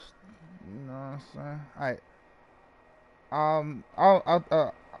 You know what I'm saying? Alright.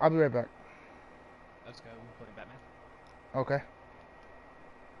 I'll be right back. Let's go. Recording Batman. Okay.